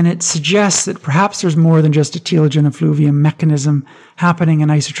 And it suggests that perhaps there's more than just a telogen effluvium mechanism happening in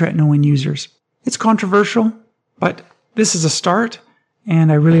isotretinoin users. It's controversial, but this is a start,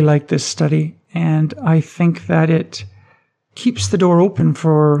 and I really like this study, and I think that it keeps the door open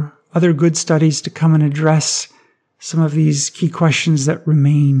for other good studies to come and address some of these key questions that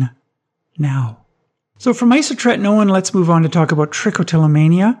remain now. So from isotretinoin, let's move on to talk about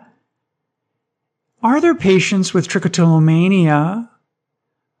trichotillomania. Are there patients with trichotillomania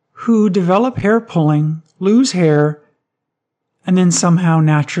who develop hair pulling, lose hair, and then somehow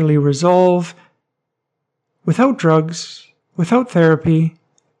naturally resolve without drugs, without therapy,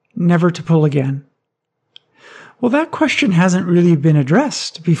 never to pull again? Well, that question hasn't really been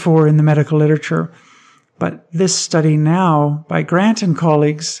addressed before in the medical literature, but this study now by Grant and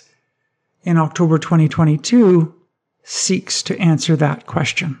colleagues in October 2022 seeks to answer that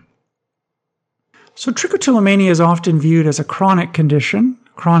question. So trichotillomania is often viewed as a chronic condition,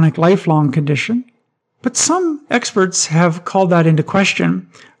 chronic lifelong condition, but some experts have called that into question,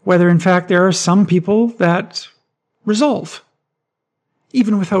 whether in fact there are some people that resolve,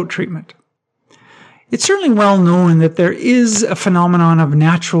 even without treatment. It's certainly well known that there is a phenomenon of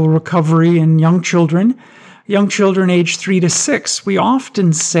natural recovery in young children aged 3 to 6. We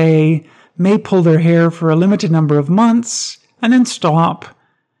often say may pull their hair for a limited number of months and then stop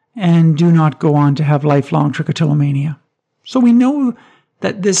and do not go on to have lifelong trichotillomania. So we know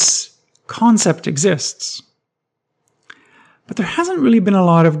that this concept exists. But there hasn't really been a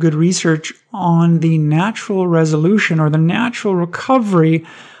lot of good research on the natural resolution or the natural recovery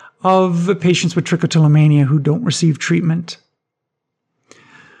of patients with trichotillomania who don't receive treatment.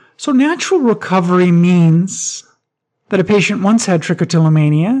 So natural recovery means that a patient once had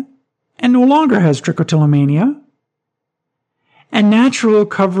trichotillomania and no longer has trichotillomania. And natural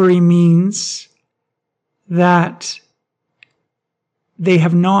recovery means that they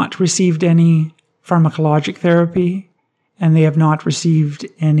have not received any pharmacologic therapy and they have not received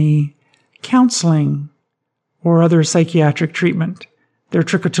any counseling or other psychiatric treatment. Their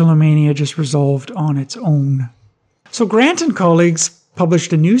trichotillomania just resolved on its own. So Grant and colleagues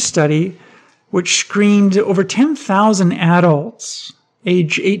published a new study which screened over 10,000 adults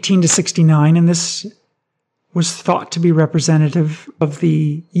age 18 to 69, and this was thought to be representative of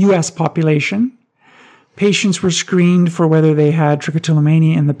the U.S. population. Patients were screened for whether they had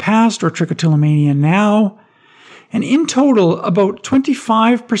trichotillomania in the past or trichotillomania now. And in total, about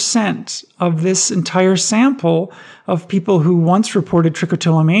 25% of this entire sample of people who once reported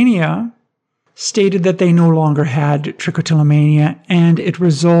trichotillomania stated that they no longer had trichotillomania and it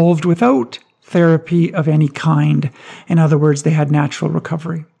resolved without therapy of any kind. In other words, they had natural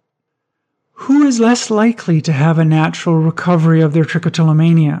recovery. Who is less likely to have a natural recovery of their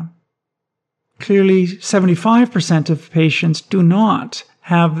trichotillomania? Clearly, 75% of patients do not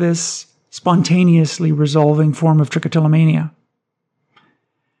have this spontaneously resolving form of trichotillomania.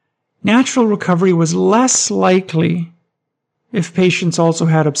 Natural recovery was less likely if patients also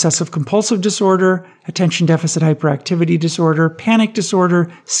had obsessive-compulsive disorder, attention deficit hyperactivity disorder, panic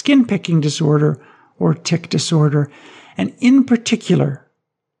disorder, skin picking disorder, or tic disorder. And in particular,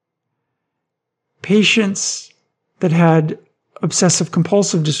 patients that had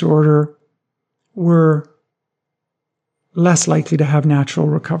obsessive-compulsive disorder were less likely to have natural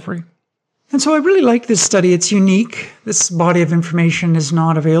recovery. And so I really like this study. It's unique. This body of information is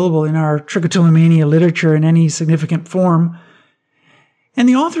not available in our trichotillomania literature in any significant form. And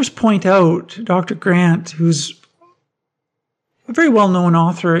the authors point out, Dr. Grant, who's a very well-known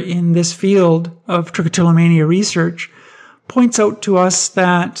author in this field of trichotillomania research, points out to us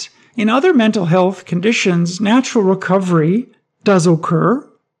that in other mental health conditions, natural recovery does occur.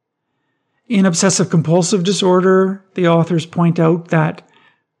 In obsessive-compulsive disorder, the authors point out that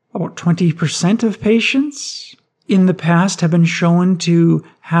about 20% of patients in the past have been shown to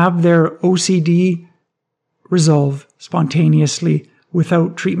have their OCD resolve spontaneously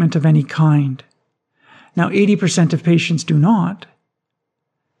without treatment of any kind. Now, 80% of patients do not,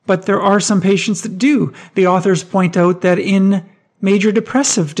 but there are some patients that do. The authors point out that in major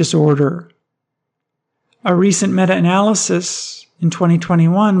depressive disorder, a recent meta-analysis in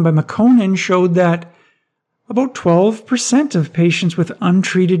 2021 by McConan showed that about 12% of patients with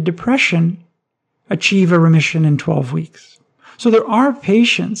untreated depression achieve a remission in 12 weeks. So there are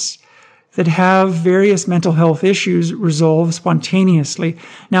patients that have various mental health issues resolve spontaneously.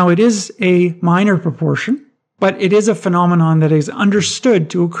 Now, it is a minor proportion, but it is a phenomenon that is understood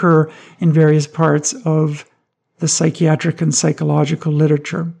to occur in various parts of the psychiatric and psychological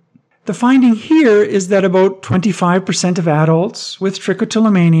literature. The finding here is that about 25% of adults with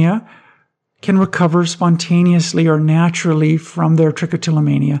trichotillomania can recover spontaneously or naturally from their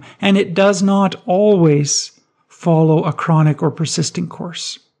trichotillomania, and it does not always follow a chronic or persisting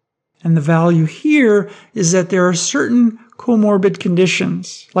course. And the value here is that there are certain comorbid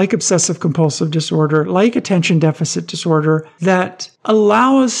conditions, like obsessive-compulsive disorder, like attention deficit disorder, that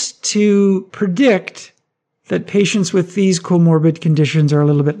allow us to predict that patients with these comorbid conditions are a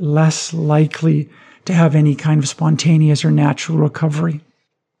little bit less likely to have any kind of spontaneous or natural recovery.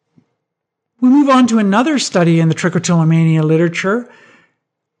 We move on to another study in the trichotillomania literature,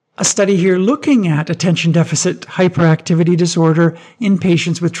 a study here looking at attention deficit hyperactivity disorder in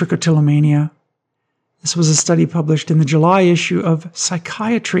patients with trichotillomania. This was a study published in the July issue of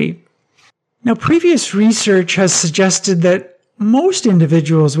Psychiatry. Now, previous research has suggested that most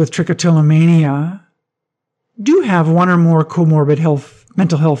individuals with trichotillomania do have one or more comorbid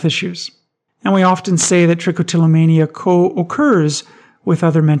mental health issues. And we often say that trichotillomania co-occurs with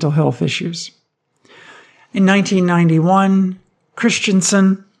other mental health issues. In 1991,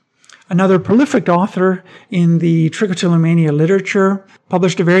 Christensen, another prolific author in the trichotillomania literature,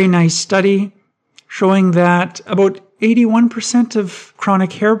 published a very nice study showing that about 81% of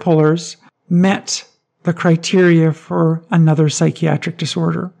chronic hair pullers met the criteria for another psychiatric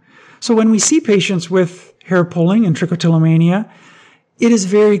disorder. So when we see patients with hair pulling and trichotillomania, it is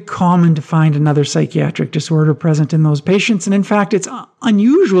very common to find another psychiatric disorder present in those patients, and in fact, it's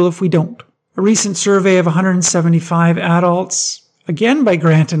unusual if we don't. A recent survey of 175 adults, again by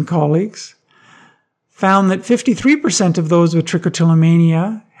Grant and colleagues, found that 53% of those with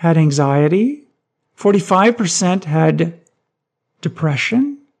trichotillomania had anxiety, 45% had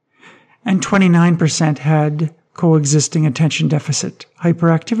depression, and 29% had coexisting attention deficit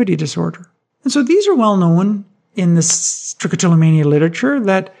hyperactivity disorder. And so these are well known in this trichotillomania literature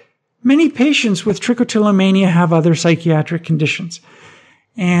that many patients with trichotillomania have other psychiatric conditions.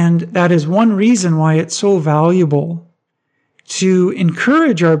 And that is one reason why it's so valuable to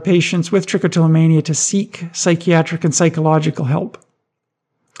encourage our patients with trichotillomania to seek psychiatric and psychological help.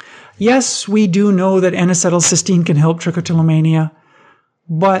 Yes, we do know that N-acetylcysteine can help trichotillomania,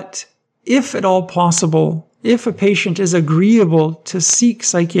 but if at all possible, if a patient is agreeable to seek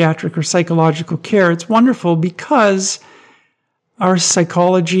psychiatric or psychological care, it's wonderful because our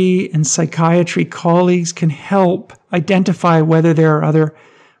psychology and psychiatry colleagues can help identify whether there are other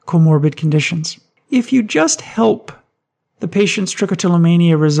comorbid conditions. If you just help the patient's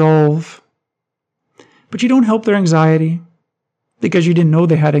trichotillomania resolve, but you don't help their anxiety because you didn't know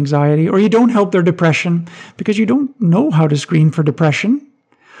they had anxiety, or you don't help their depression because you don't know how to screen for depression,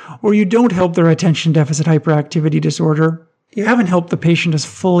 or you don't help their attention deficit hyperactivity disorder, you haven't helped the patient as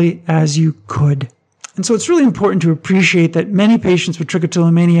fully as you could. And so it's really important to appreciate that many patients with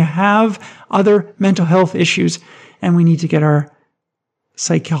trichotillomania have other mental health issues, and we need to get our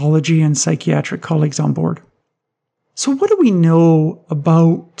psychology and psychiatric colleagues on board. So what do we know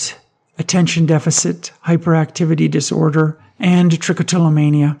about attention deficit hyperactivity disorder and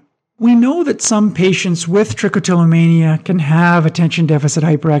trichotillomania? We know that some patients with trichotillomania can have attention deficit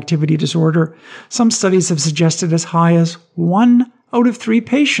hyperactivity disorder. Some studies have suggested as high as 1 out of 3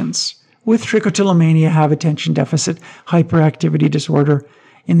 patients with trichotillomania have attention deficit hyperactivity disorder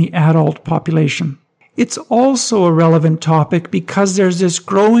in the adult population. It's also a relevant topic because there's this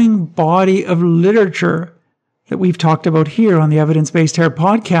growing body of literature that we've talked about here on the Evidence-Based Hair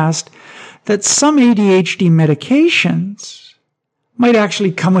podcast that some ADHD medications might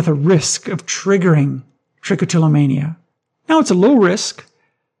actually come with a risk of triggering trichotillomania. Now, it's a low risk,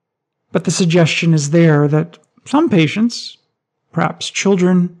 but the suggestion is there that some patients, perhaps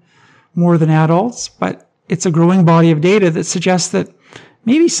children more than adults, but it's a growing body of data that suggests that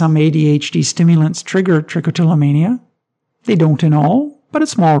maybe some ADHD stimulants trigger trichotillomania. They don't in all, but a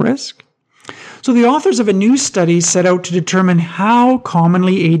small risk. So the authors of a new study set out to determine how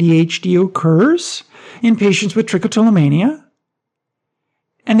commonly ADHD occurs in patients with trichotillomania.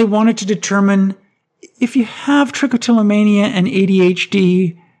 And they wanted to determine if you have trichotillomania and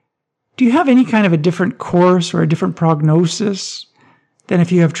ADHD, do you have any kind of a different course or a different prognosis than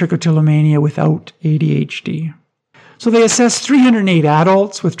if you have trichotillomania without ADHD? So they assessed 308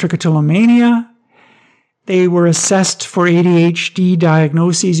 adults with trichotillomania. They were assessed for ADHD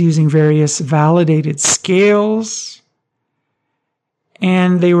diagnoses using various validated scales.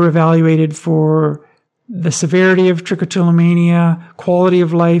 And they were evaluated for the severity of trichotillomania, quality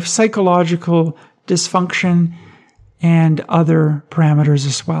of life, psychological dysfunction, and other parameters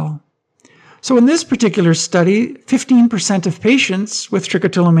as well. So in this particular study, 15% of patients with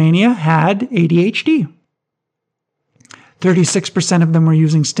trichotillomania had ADHD. 36% of them were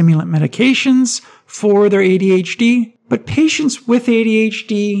using stimulant medications for their ADHD, but patients with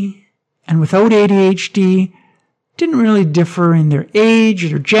ADHD and without ADHD didn't really differ in their age,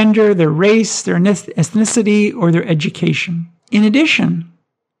 their gender, their race, their ethnicity, or their education. In addition,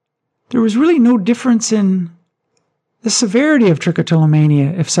 there was really no difference in the severity of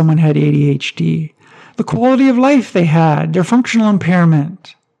trichotillomania if someone had ADHD, the quality of life they had, their functional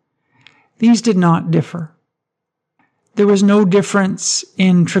impairment. These did not differ. There was no difference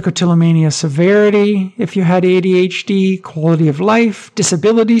in trichotillomania severity if you had ADHD, quality of life,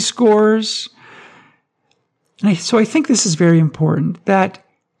 disability scores. So I think this is very important, that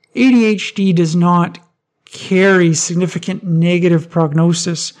ADHD does not carry significant negative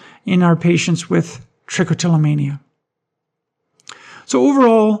prognosis in our patients with trichotillomania. So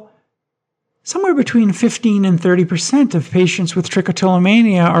overall, somewhere between 15 and 30% of patients with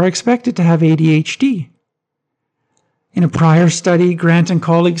trichotillomania are expected to have ADHD. In a prior study, Grant and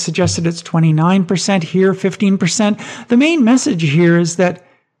colleagues suggested it's 29%, here 15%. The main message here is that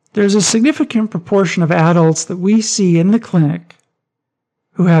there's a significant proportion of adults that we see in the clinic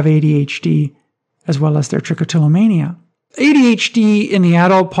who have ADHD as well as their trichotillomania. ADHD in the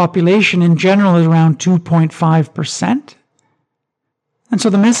adult population in general is around 2.5%. And so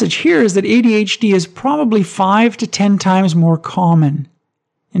the message here is that ADHD is probably 5 to 10 times more common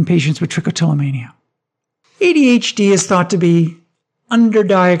in patients with trichotillomania. ADHD is thought to be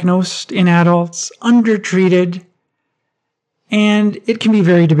underdiagnosed in adults, undertreated, and it can be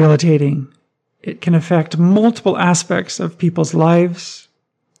very debilitating. It can affect multiple aspects of people's lives,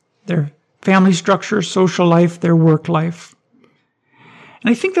 their family structure, social life, their work life. And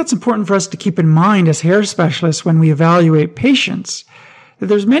I think that's important for us to keep in mind as hair specialists when we evaluate patients, that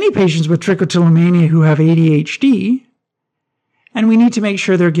there's many patients with trichotillomania who have ADHD, and we need to make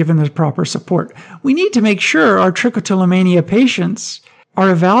sure they're given the proper support. We need to make sure our trichotillomania patients are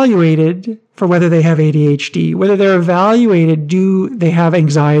evaluated for whether they have ADHD, whether they're evaluated, do they have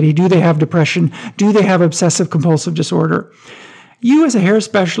anxiety, do they have depression, do they have obsessive compulsive disorder. You as a hair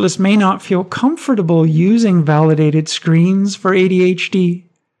specialist may not feel comfortable using validated screens for ADHD,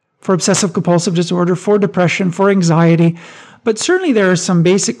 for obsessive compulsive disorder, for depression, for anxiety, but certainly there are some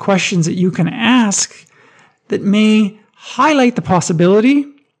basic questions that you can ask that may highlight the possibility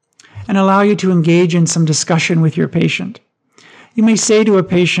and allow you to engage in some discussion with your patient. You may say to a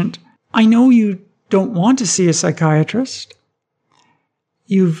patient, I know you don't want to see a psychiatrist.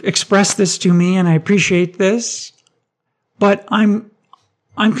 You've expressed this to me and I appreciate this, but I'm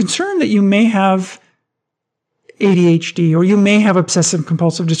concerned that you may have ADHD or you may have obsessive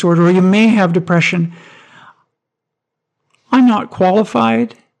compulsive disorder or you may have depression. I'm not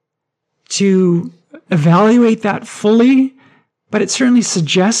qualified to evaluate that fully, but it certainly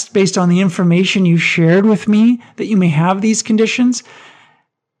suggests, based on the information you shared with me, that you may have these conditions.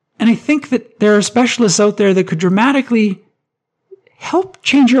 And I think that there are specialists out there that could dramatically help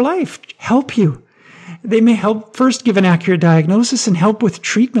change your life, help you. They may help first give an accurate diagnosis and help with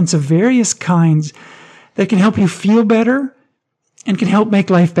treatments of various kinds that can help you feel better and can help make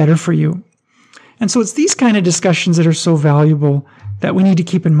life better for you. And so it's these kind of discussions that are so valuable that we need to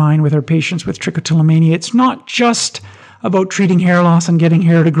keep in mind with our patients with trichotillomania. It's not just about treating hair loss and getting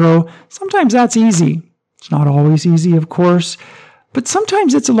hair to grow. Sometimes that's easy. It's not always easy, of course, but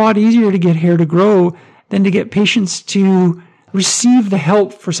sometimes it's a lot easier to get hair to grow than to get patients to receive the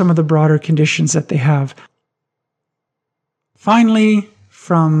help for some of the broader conditions that they have. Finally,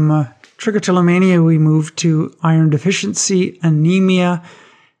 from trichotillomania, we move to iron deficiency, anemia,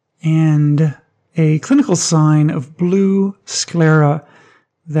 and a clinical sign of blue sclera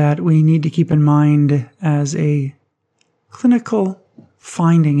that we need to keep in mind as a clinical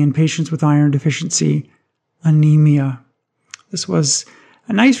finding in patients with iron deficiency anemia. This was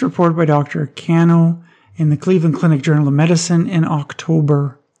a nice report by Dr. Kano in the Cleveland Clinic Journal of Medicine in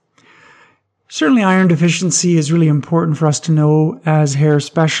October. Certainly iron deficiency is really important for us to know as hair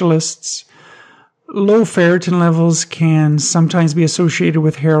specialists. Low ferritin levels can sometimes be associated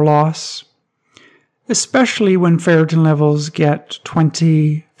with hair loss, especially when ferritin levels get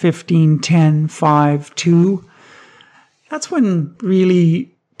 20, 15, 10, 5, 2. That's when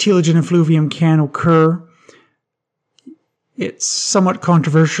really telogen effluvium can occur. It's somewhat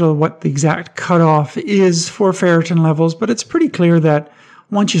controversial what the exact cutoff is for ferritin levels, but it's pretty clear that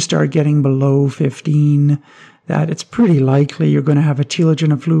once you start getting below 15, that it's pretty likely you're going to have a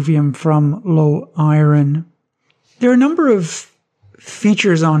telogen effluvium from low iron. There are a number of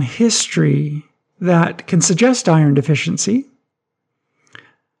features on history that can suggest iron deficiency.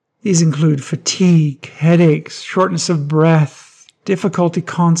 These include fatigue, headaches, shortness of breath, difficulty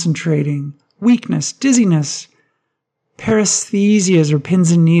concentrating, weakness, dizziness, paresthesias or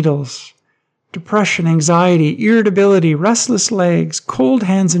pins and needles, depression, anxiety, irritability, restless legs, cold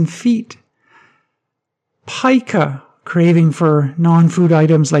hands and feet, pica, craving for non-food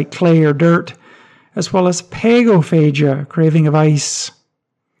items like clay or dirt, as well as pagophagia, craving of ice.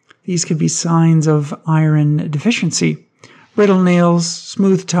 These could be signs of iron deficiency. Brittle nails,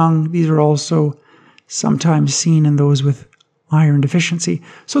 smooth tongue, these are also sometimes seen in those with iron deficiency.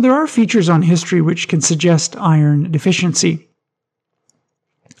 So there are features on history which can suggest iron deficiency.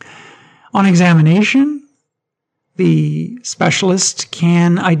 On examination, the specialist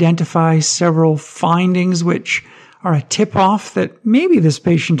can identify several findings which are a tip-off that maybe this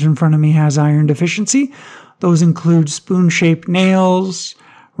patient in front of me has iron deficiency. Those include spoon-shaped nails,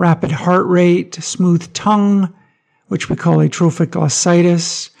 rapid heart rate, smooth tongue, which we call atrophic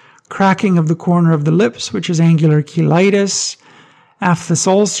glossitis, cracking of the corner of the lips, which is angular cheilitis, aphthous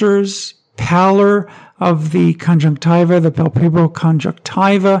ulcers, pallor of the conjunctiva, the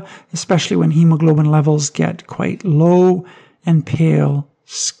palpebroconjunctiva, especially when hemoglobin levels get quite low, and pale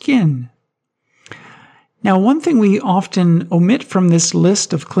skin. Now, one thing we often omit from this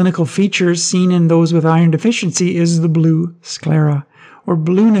list of clinical features seen in those with iron deficiency is the blue sclera, or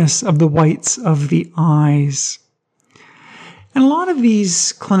blueness of the whites of the eyes. And a lot of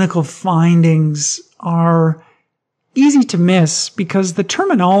these clinical findings are easy to miss because the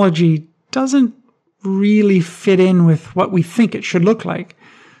terminology doesn't really fit in with what we think it should look like.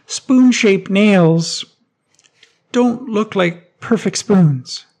 Spoon-shaped nails don't look like perfect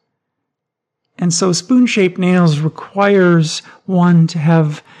spoons. And so spoon-shaped nails requires one to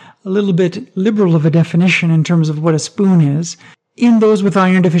have a little bit liberal of a definition in terms of what a spoon is. In those with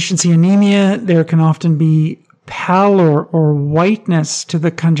iron deficiency anemia, there can often be pallor or whiteness to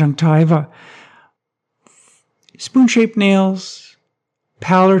the conjunctiva. Spoon-shaped nails,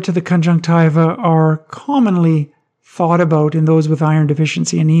 pallor to the conjunctiva are commonly thought about in those with iron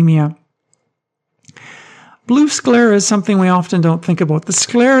deficiency anemia. Blue sclera is something we often don't think about. The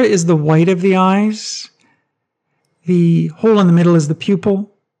sclera is the white of the eyes. The hole in the middle is the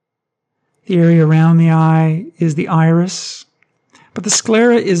pupil. The area around the eye is the iris. But the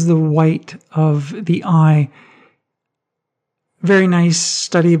sclera is the white of the eye. Very nice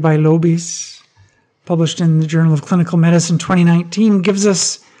study by Lobis, published in the Journal of Clinical Medicine 2019, gives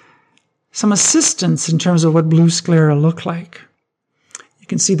us some assistance in terms of what blue sclera look like. You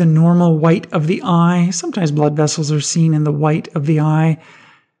can see the normal white of the eye. Sometimes blood vessels are seen in the white of the eye.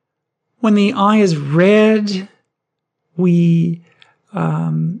 When the eye is red, we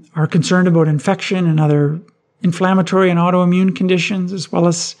are concerned about infection and other inflammatory and autoimmune conditions, as well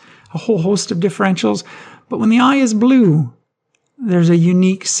as a whole host of differentials. But when the eye is blue, there's a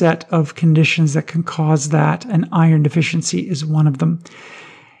unique set of conditions that can cause that, and iron deficiency is one of them.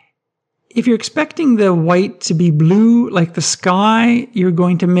 If you're expecting the white to be blue like the sky, you're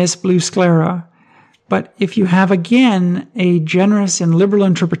going to miss blue sclera. But if you have, again, a generous and liberal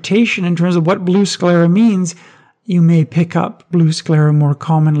interpretation in terms of what blue sclera means, you may pick up blue sclera more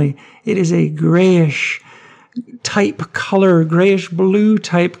commonly. It is a grayish, type color, grayish blue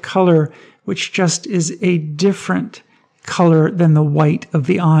type color, which just is a different color than the white of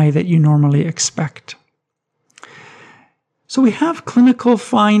the eye that you normally expect. So we have clinical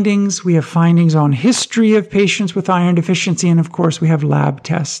findings, we have findings on history of patients with iron deficiency, and of course we have lab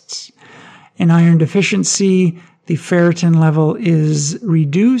tests. In iron deficiency, the ferritin level is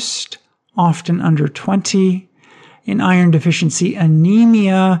reduced, often under 20. In iron deficiency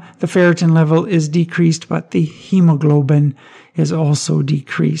anemia, the ferritin level is decreased, but the hemoglobin is also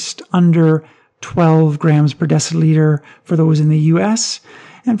decreased, under 12 grams per deciliter for those in the US,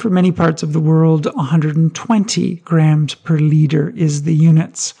 and for many parts of the world, 120 grams per liter is the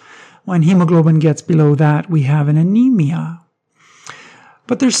units. When hemoglobin gets below that, we have an anemia.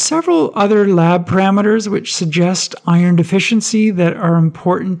 But there's several other lab parameters which suggest iron deficiency that are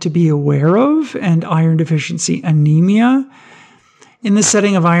important to be aware of, and iron deficiency anemia. In the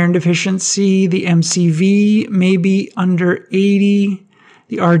setting of iron deficiency, the MCV may be under 80,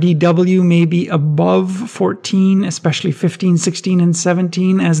 the RDW may be above 14, especially 15, 16, and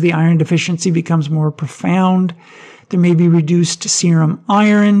 17, as the iron deficiency becomes more profound. There may be reduced serum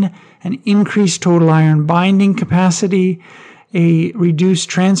iron, an increased total iron binding capacity, a reduced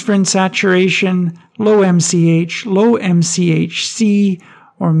transferrin saturation, low MCH, low MCHC,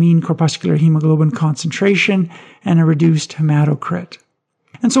 or mean corpuscular hemoglobin concentration, and a reduced hematocrit.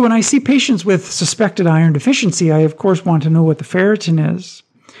 And so when I see patients with suspected iron deficiency, I of course want to know what the ferritin is,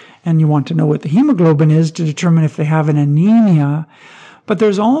 and you want to know what the hemoglobin is to determine if they have an anemia. But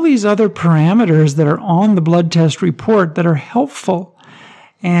there's all these other parameters that are on the blood test report that are helpful,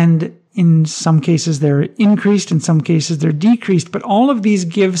 and in some cases they're increased, in some cases they're decreased, but all of these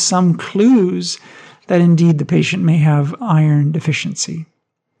give some clues that indeed the patient may have iron deficiency.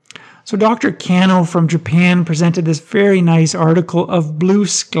 So Dr. Kano from Japan presented this very nice article of blue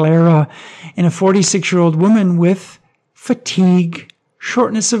sclera in a 46-year-old woman with fatigue,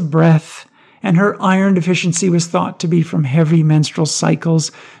 shortness of breath, and her iron deficiency was thought to be from heavy menstrual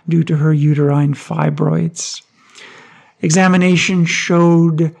cycles due to her uterine fibroids. Examination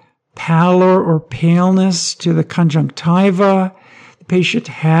showed pallor or paleness to the conjunctiva. The patient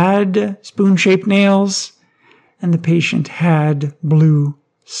had spoon-shaped nails, and the patient had blue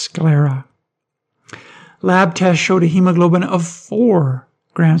sclera. Lab test showed a hemoglobin of 4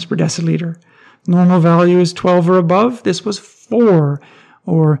 grams per deciliter. Normal value is 12 or above. This was 4,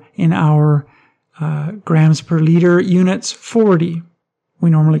 or in our grams per liter units, 40. We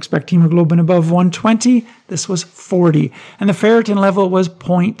normally expect hemoglobin above 120. This was 40. And the ferritin level was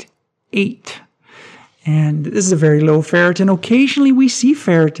 0.8. And this is a very low ferritin. Occasionally we see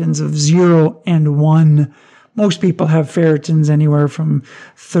ferritins of 0 and 1. Most people have ferritins anywhere from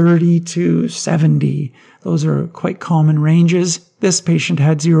 30 to 70. Those are quite common ranges. This patient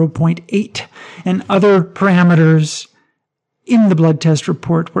had 0.8, and other parameters in the blood test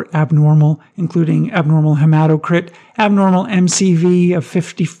report were abnormal, including abnormal hematocrit, abnormal MCV of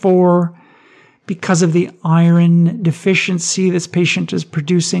 54. Because of the iron deficiency, this patient is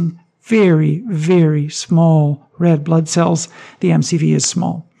producing very, very small red blood cells. The MCV is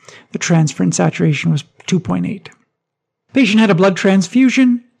small. The transferrin saturation was 2.8. Patient had a blood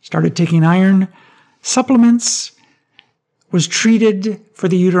transfusion, started taking iron supplements, was treated for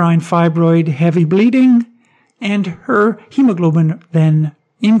the uterine fibroid heavy bleeding, and her hemoglobin then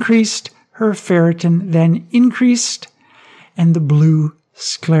increased, her ferritin then increased, and the blue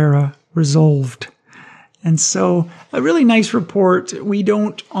sclera resolved. And so a really nice report. We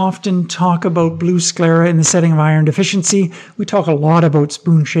don't often talk about blue sclera in the setting of iron deficiency. We talk a lot about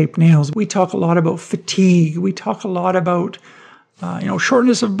spoon-shaped nails. We talk a lot about fatigue. We talk a lot about,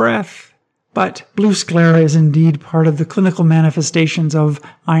 shortness of breath. But blue sclera is indeed part of the clinical manifestations of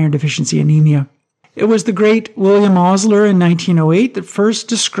iron deficiency anemia. It was the great William Osler in 1908 that first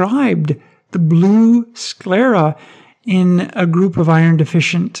described the blue sclera in a group of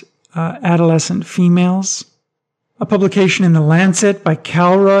iron-deficient adolescent females. A publication in The Lancet by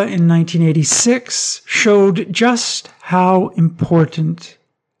Calra in 1986 showed just how important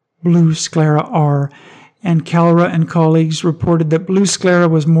blue sclera are, and Calra and colleagues reported that blue sclera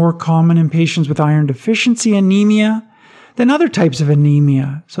was more common in patients with iron deficiency anemia than other types of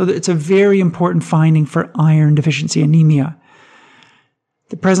anemia. So it's a very important finding for iron deficiency anemia.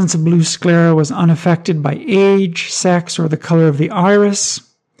 The presence of blue sclera was unaffected by age, sex, or the color of the iris.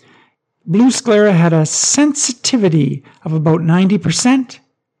 Blue sclera had a sensitivity of about 90%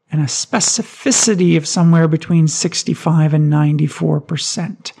 and a specificity of somewhere between 65 and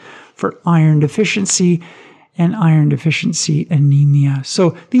 94% for iron deficiency and iron deficiency anemia.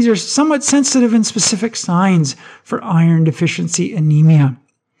 So these are somewhat sensitive and specific signs for iron deficiency anemia.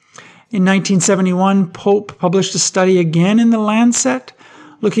 In 1971, Pope published a study again in the Lancet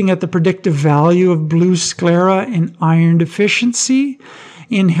looking at the predictive value of blue sclera in iron deficiency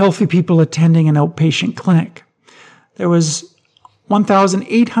in healthy people attending an outpatient clinic. There was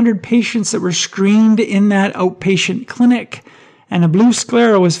 1,800 patients that were screened in that outpatient clinic, and a blue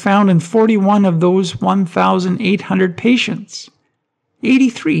sclera was found in 41 of those 1,800 patients.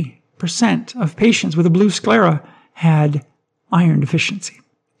 83% of patients with a blue sclera had iron deficiency.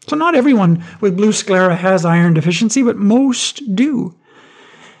 So not everyone with blue sclera has iron deficiency, but most do.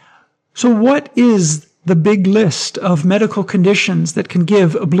 So what is the big list of medical conditions that can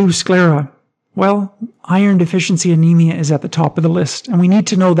give a blue sclera? Well, iron deficiency anemia is at the top of the list, and we need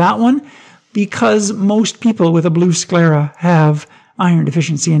to know that one because most people with a blue sclera have iron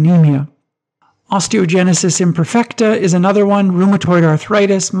deficiency anemia. Osteogenesis imperfecta is another one, rheumatoid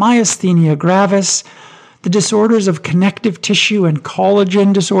arthritis, myasthenia gravis, the disorders of connective tissue and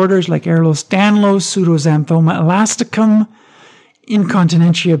collagen disorders like Ehlers-Danlos, pseudoxanthoma elasticum,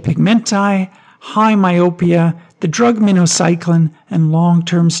 incontinentia pigmenti, high myopia, the drug minocycline, and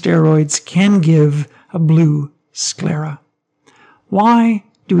long-term steroids can give a blue sclera. Why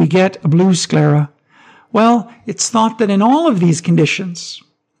do we get a blue sclera? Well, it's thought that in all of these conditions,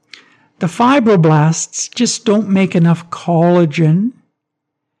 the fibroblasts just don't make enough collagen,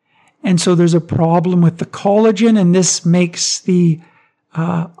 and so there's a problem with the collagen, and this makes the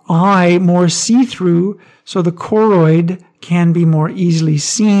eye more see-through, so the choroid can be more easily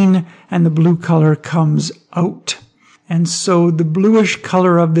seen, and the blue color comes out. And so the bluish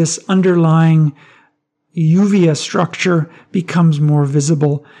color of this underlying uvea structure becomes more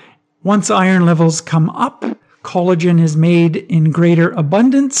visible. Once iron levels come up, collagen is made in greater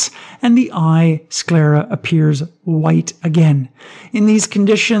abundance, and the eye sclera appears white again. In these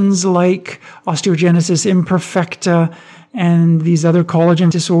conditions like osteogenesis imperfecta and these other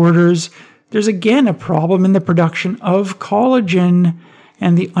collagen disorders, there's again a problem in the production of collagen,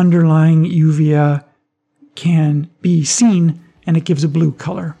 and the underlying uvea can be seen, and it gives a blue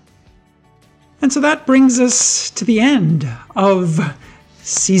color. And so that brings us to the end of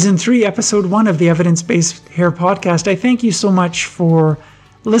Season 3, Episode 1 of the Evidence-Based Hair Podcast. I thank you so much for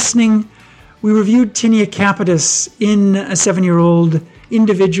listening. We reviewed TINEA capitis in a 7-year-old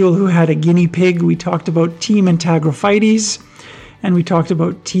individual who had a guinea pig. We talked about T. mentagrophytes, and we talked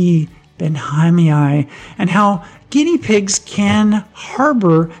about T. benhamii, and how guinea pigs can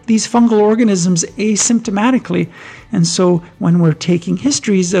harbor these fungal organisms asymptomatically. And so when we're taking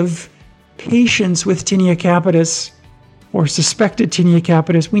histories of patients with TINEA capitis or suspected TINEA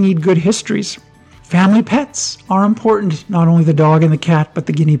capitis, we need good histories. Family pets are important, not only the dog and the cat, but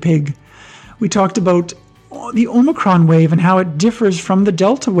the guinea pig. We talked about the Omicron wave and how it differs from the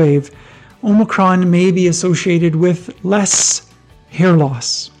Delta wave. Omicron may be associated with less hair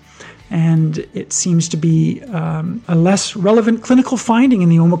loss, and it seems to be a less relevant clinical finding in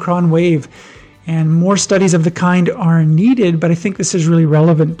the Omicron wave. And more studies of the kind are needed, but I think this is really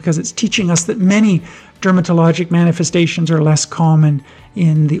relevant because it's teaching us that many dermatologic manifestations are less common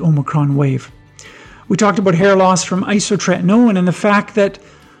in the Omicron wave. We talked about hair loss from isotretinoin and the fact that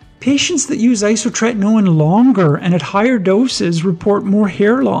patients that use isotretinoin longer and at higher doses report more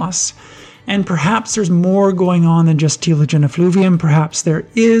hair loss. And perhaps there's more going on than just TELOGEN effluvium. Perhaps there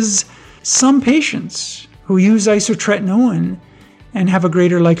is some patients who use isotretinoin and have a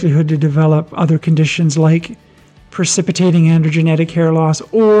greater likelihood to develop other conditions like precipitating androgenetic hair loss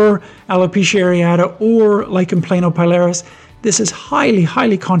or alopecia areata or lichen planopilaris. This is highly,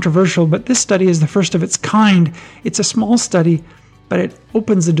 highly controversial, but this study is the first of its kind. It's a small study, but it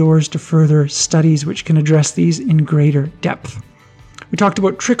opens the doors to further studies which can address these in greater depth. We talked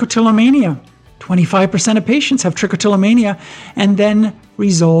about trichotillomania. 25% of patients have trichotillomania and then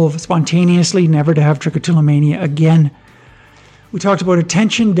resolve spontaneously never to have trichotillomania again. We talked about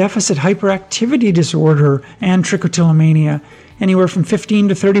attention deficit hyperactivity disorder and trichotillomania. Anywhere from 15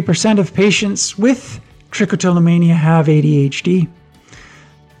 to 30% of patients with trichotillomania have ADHD.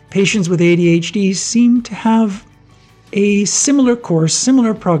 Patients with ADHD seem to have a similar course,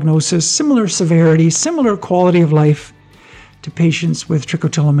 similar prognosis, similar severity, similar quality of life to patients with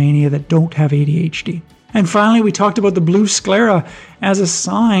trichotillomania that don't have ADHD. And finally, we talked about the blue sclera as a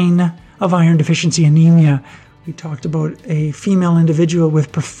sign of iron deficiency anemia. We talked about a female individual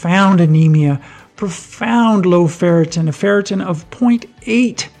with profound anemia, profound low ferritin, a ferritin of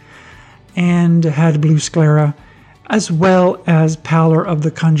 0.8, and had blue sclera, as well as pallor of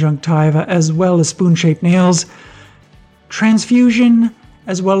the conjunctiva, as well as spoon-shaped nails. Transfusion,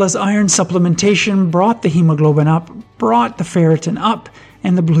 as well as iron supplementation, brought the hemoglobin up, brought the ferritin up,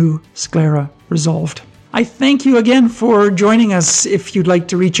 and the blue sclera resolved. I thank you again for joining us. If you'd like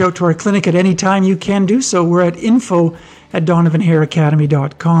to reach out to our clinic at any time, you can do so. We're at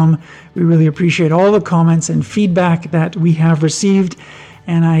info@donovanhairacademy.com. We really appreciate all the comments and feedback that we have received.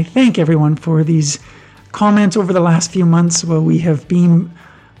 And I thank everyone for these comments over the last few months while we have been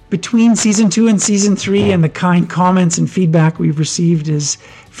between Season 2 and Season 3, and the kind comments and feedback we've received is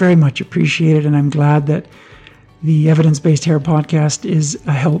very much appreciated, and I'm glad that the Evidence-Based Hair Podcast is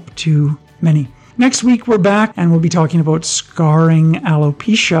a help to many. Next week, we're back, and we'll be talking about scarring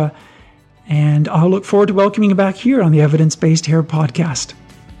alopecia, and I'll look forward to welcoming you back here on the Evidence-Based Hair Podcast.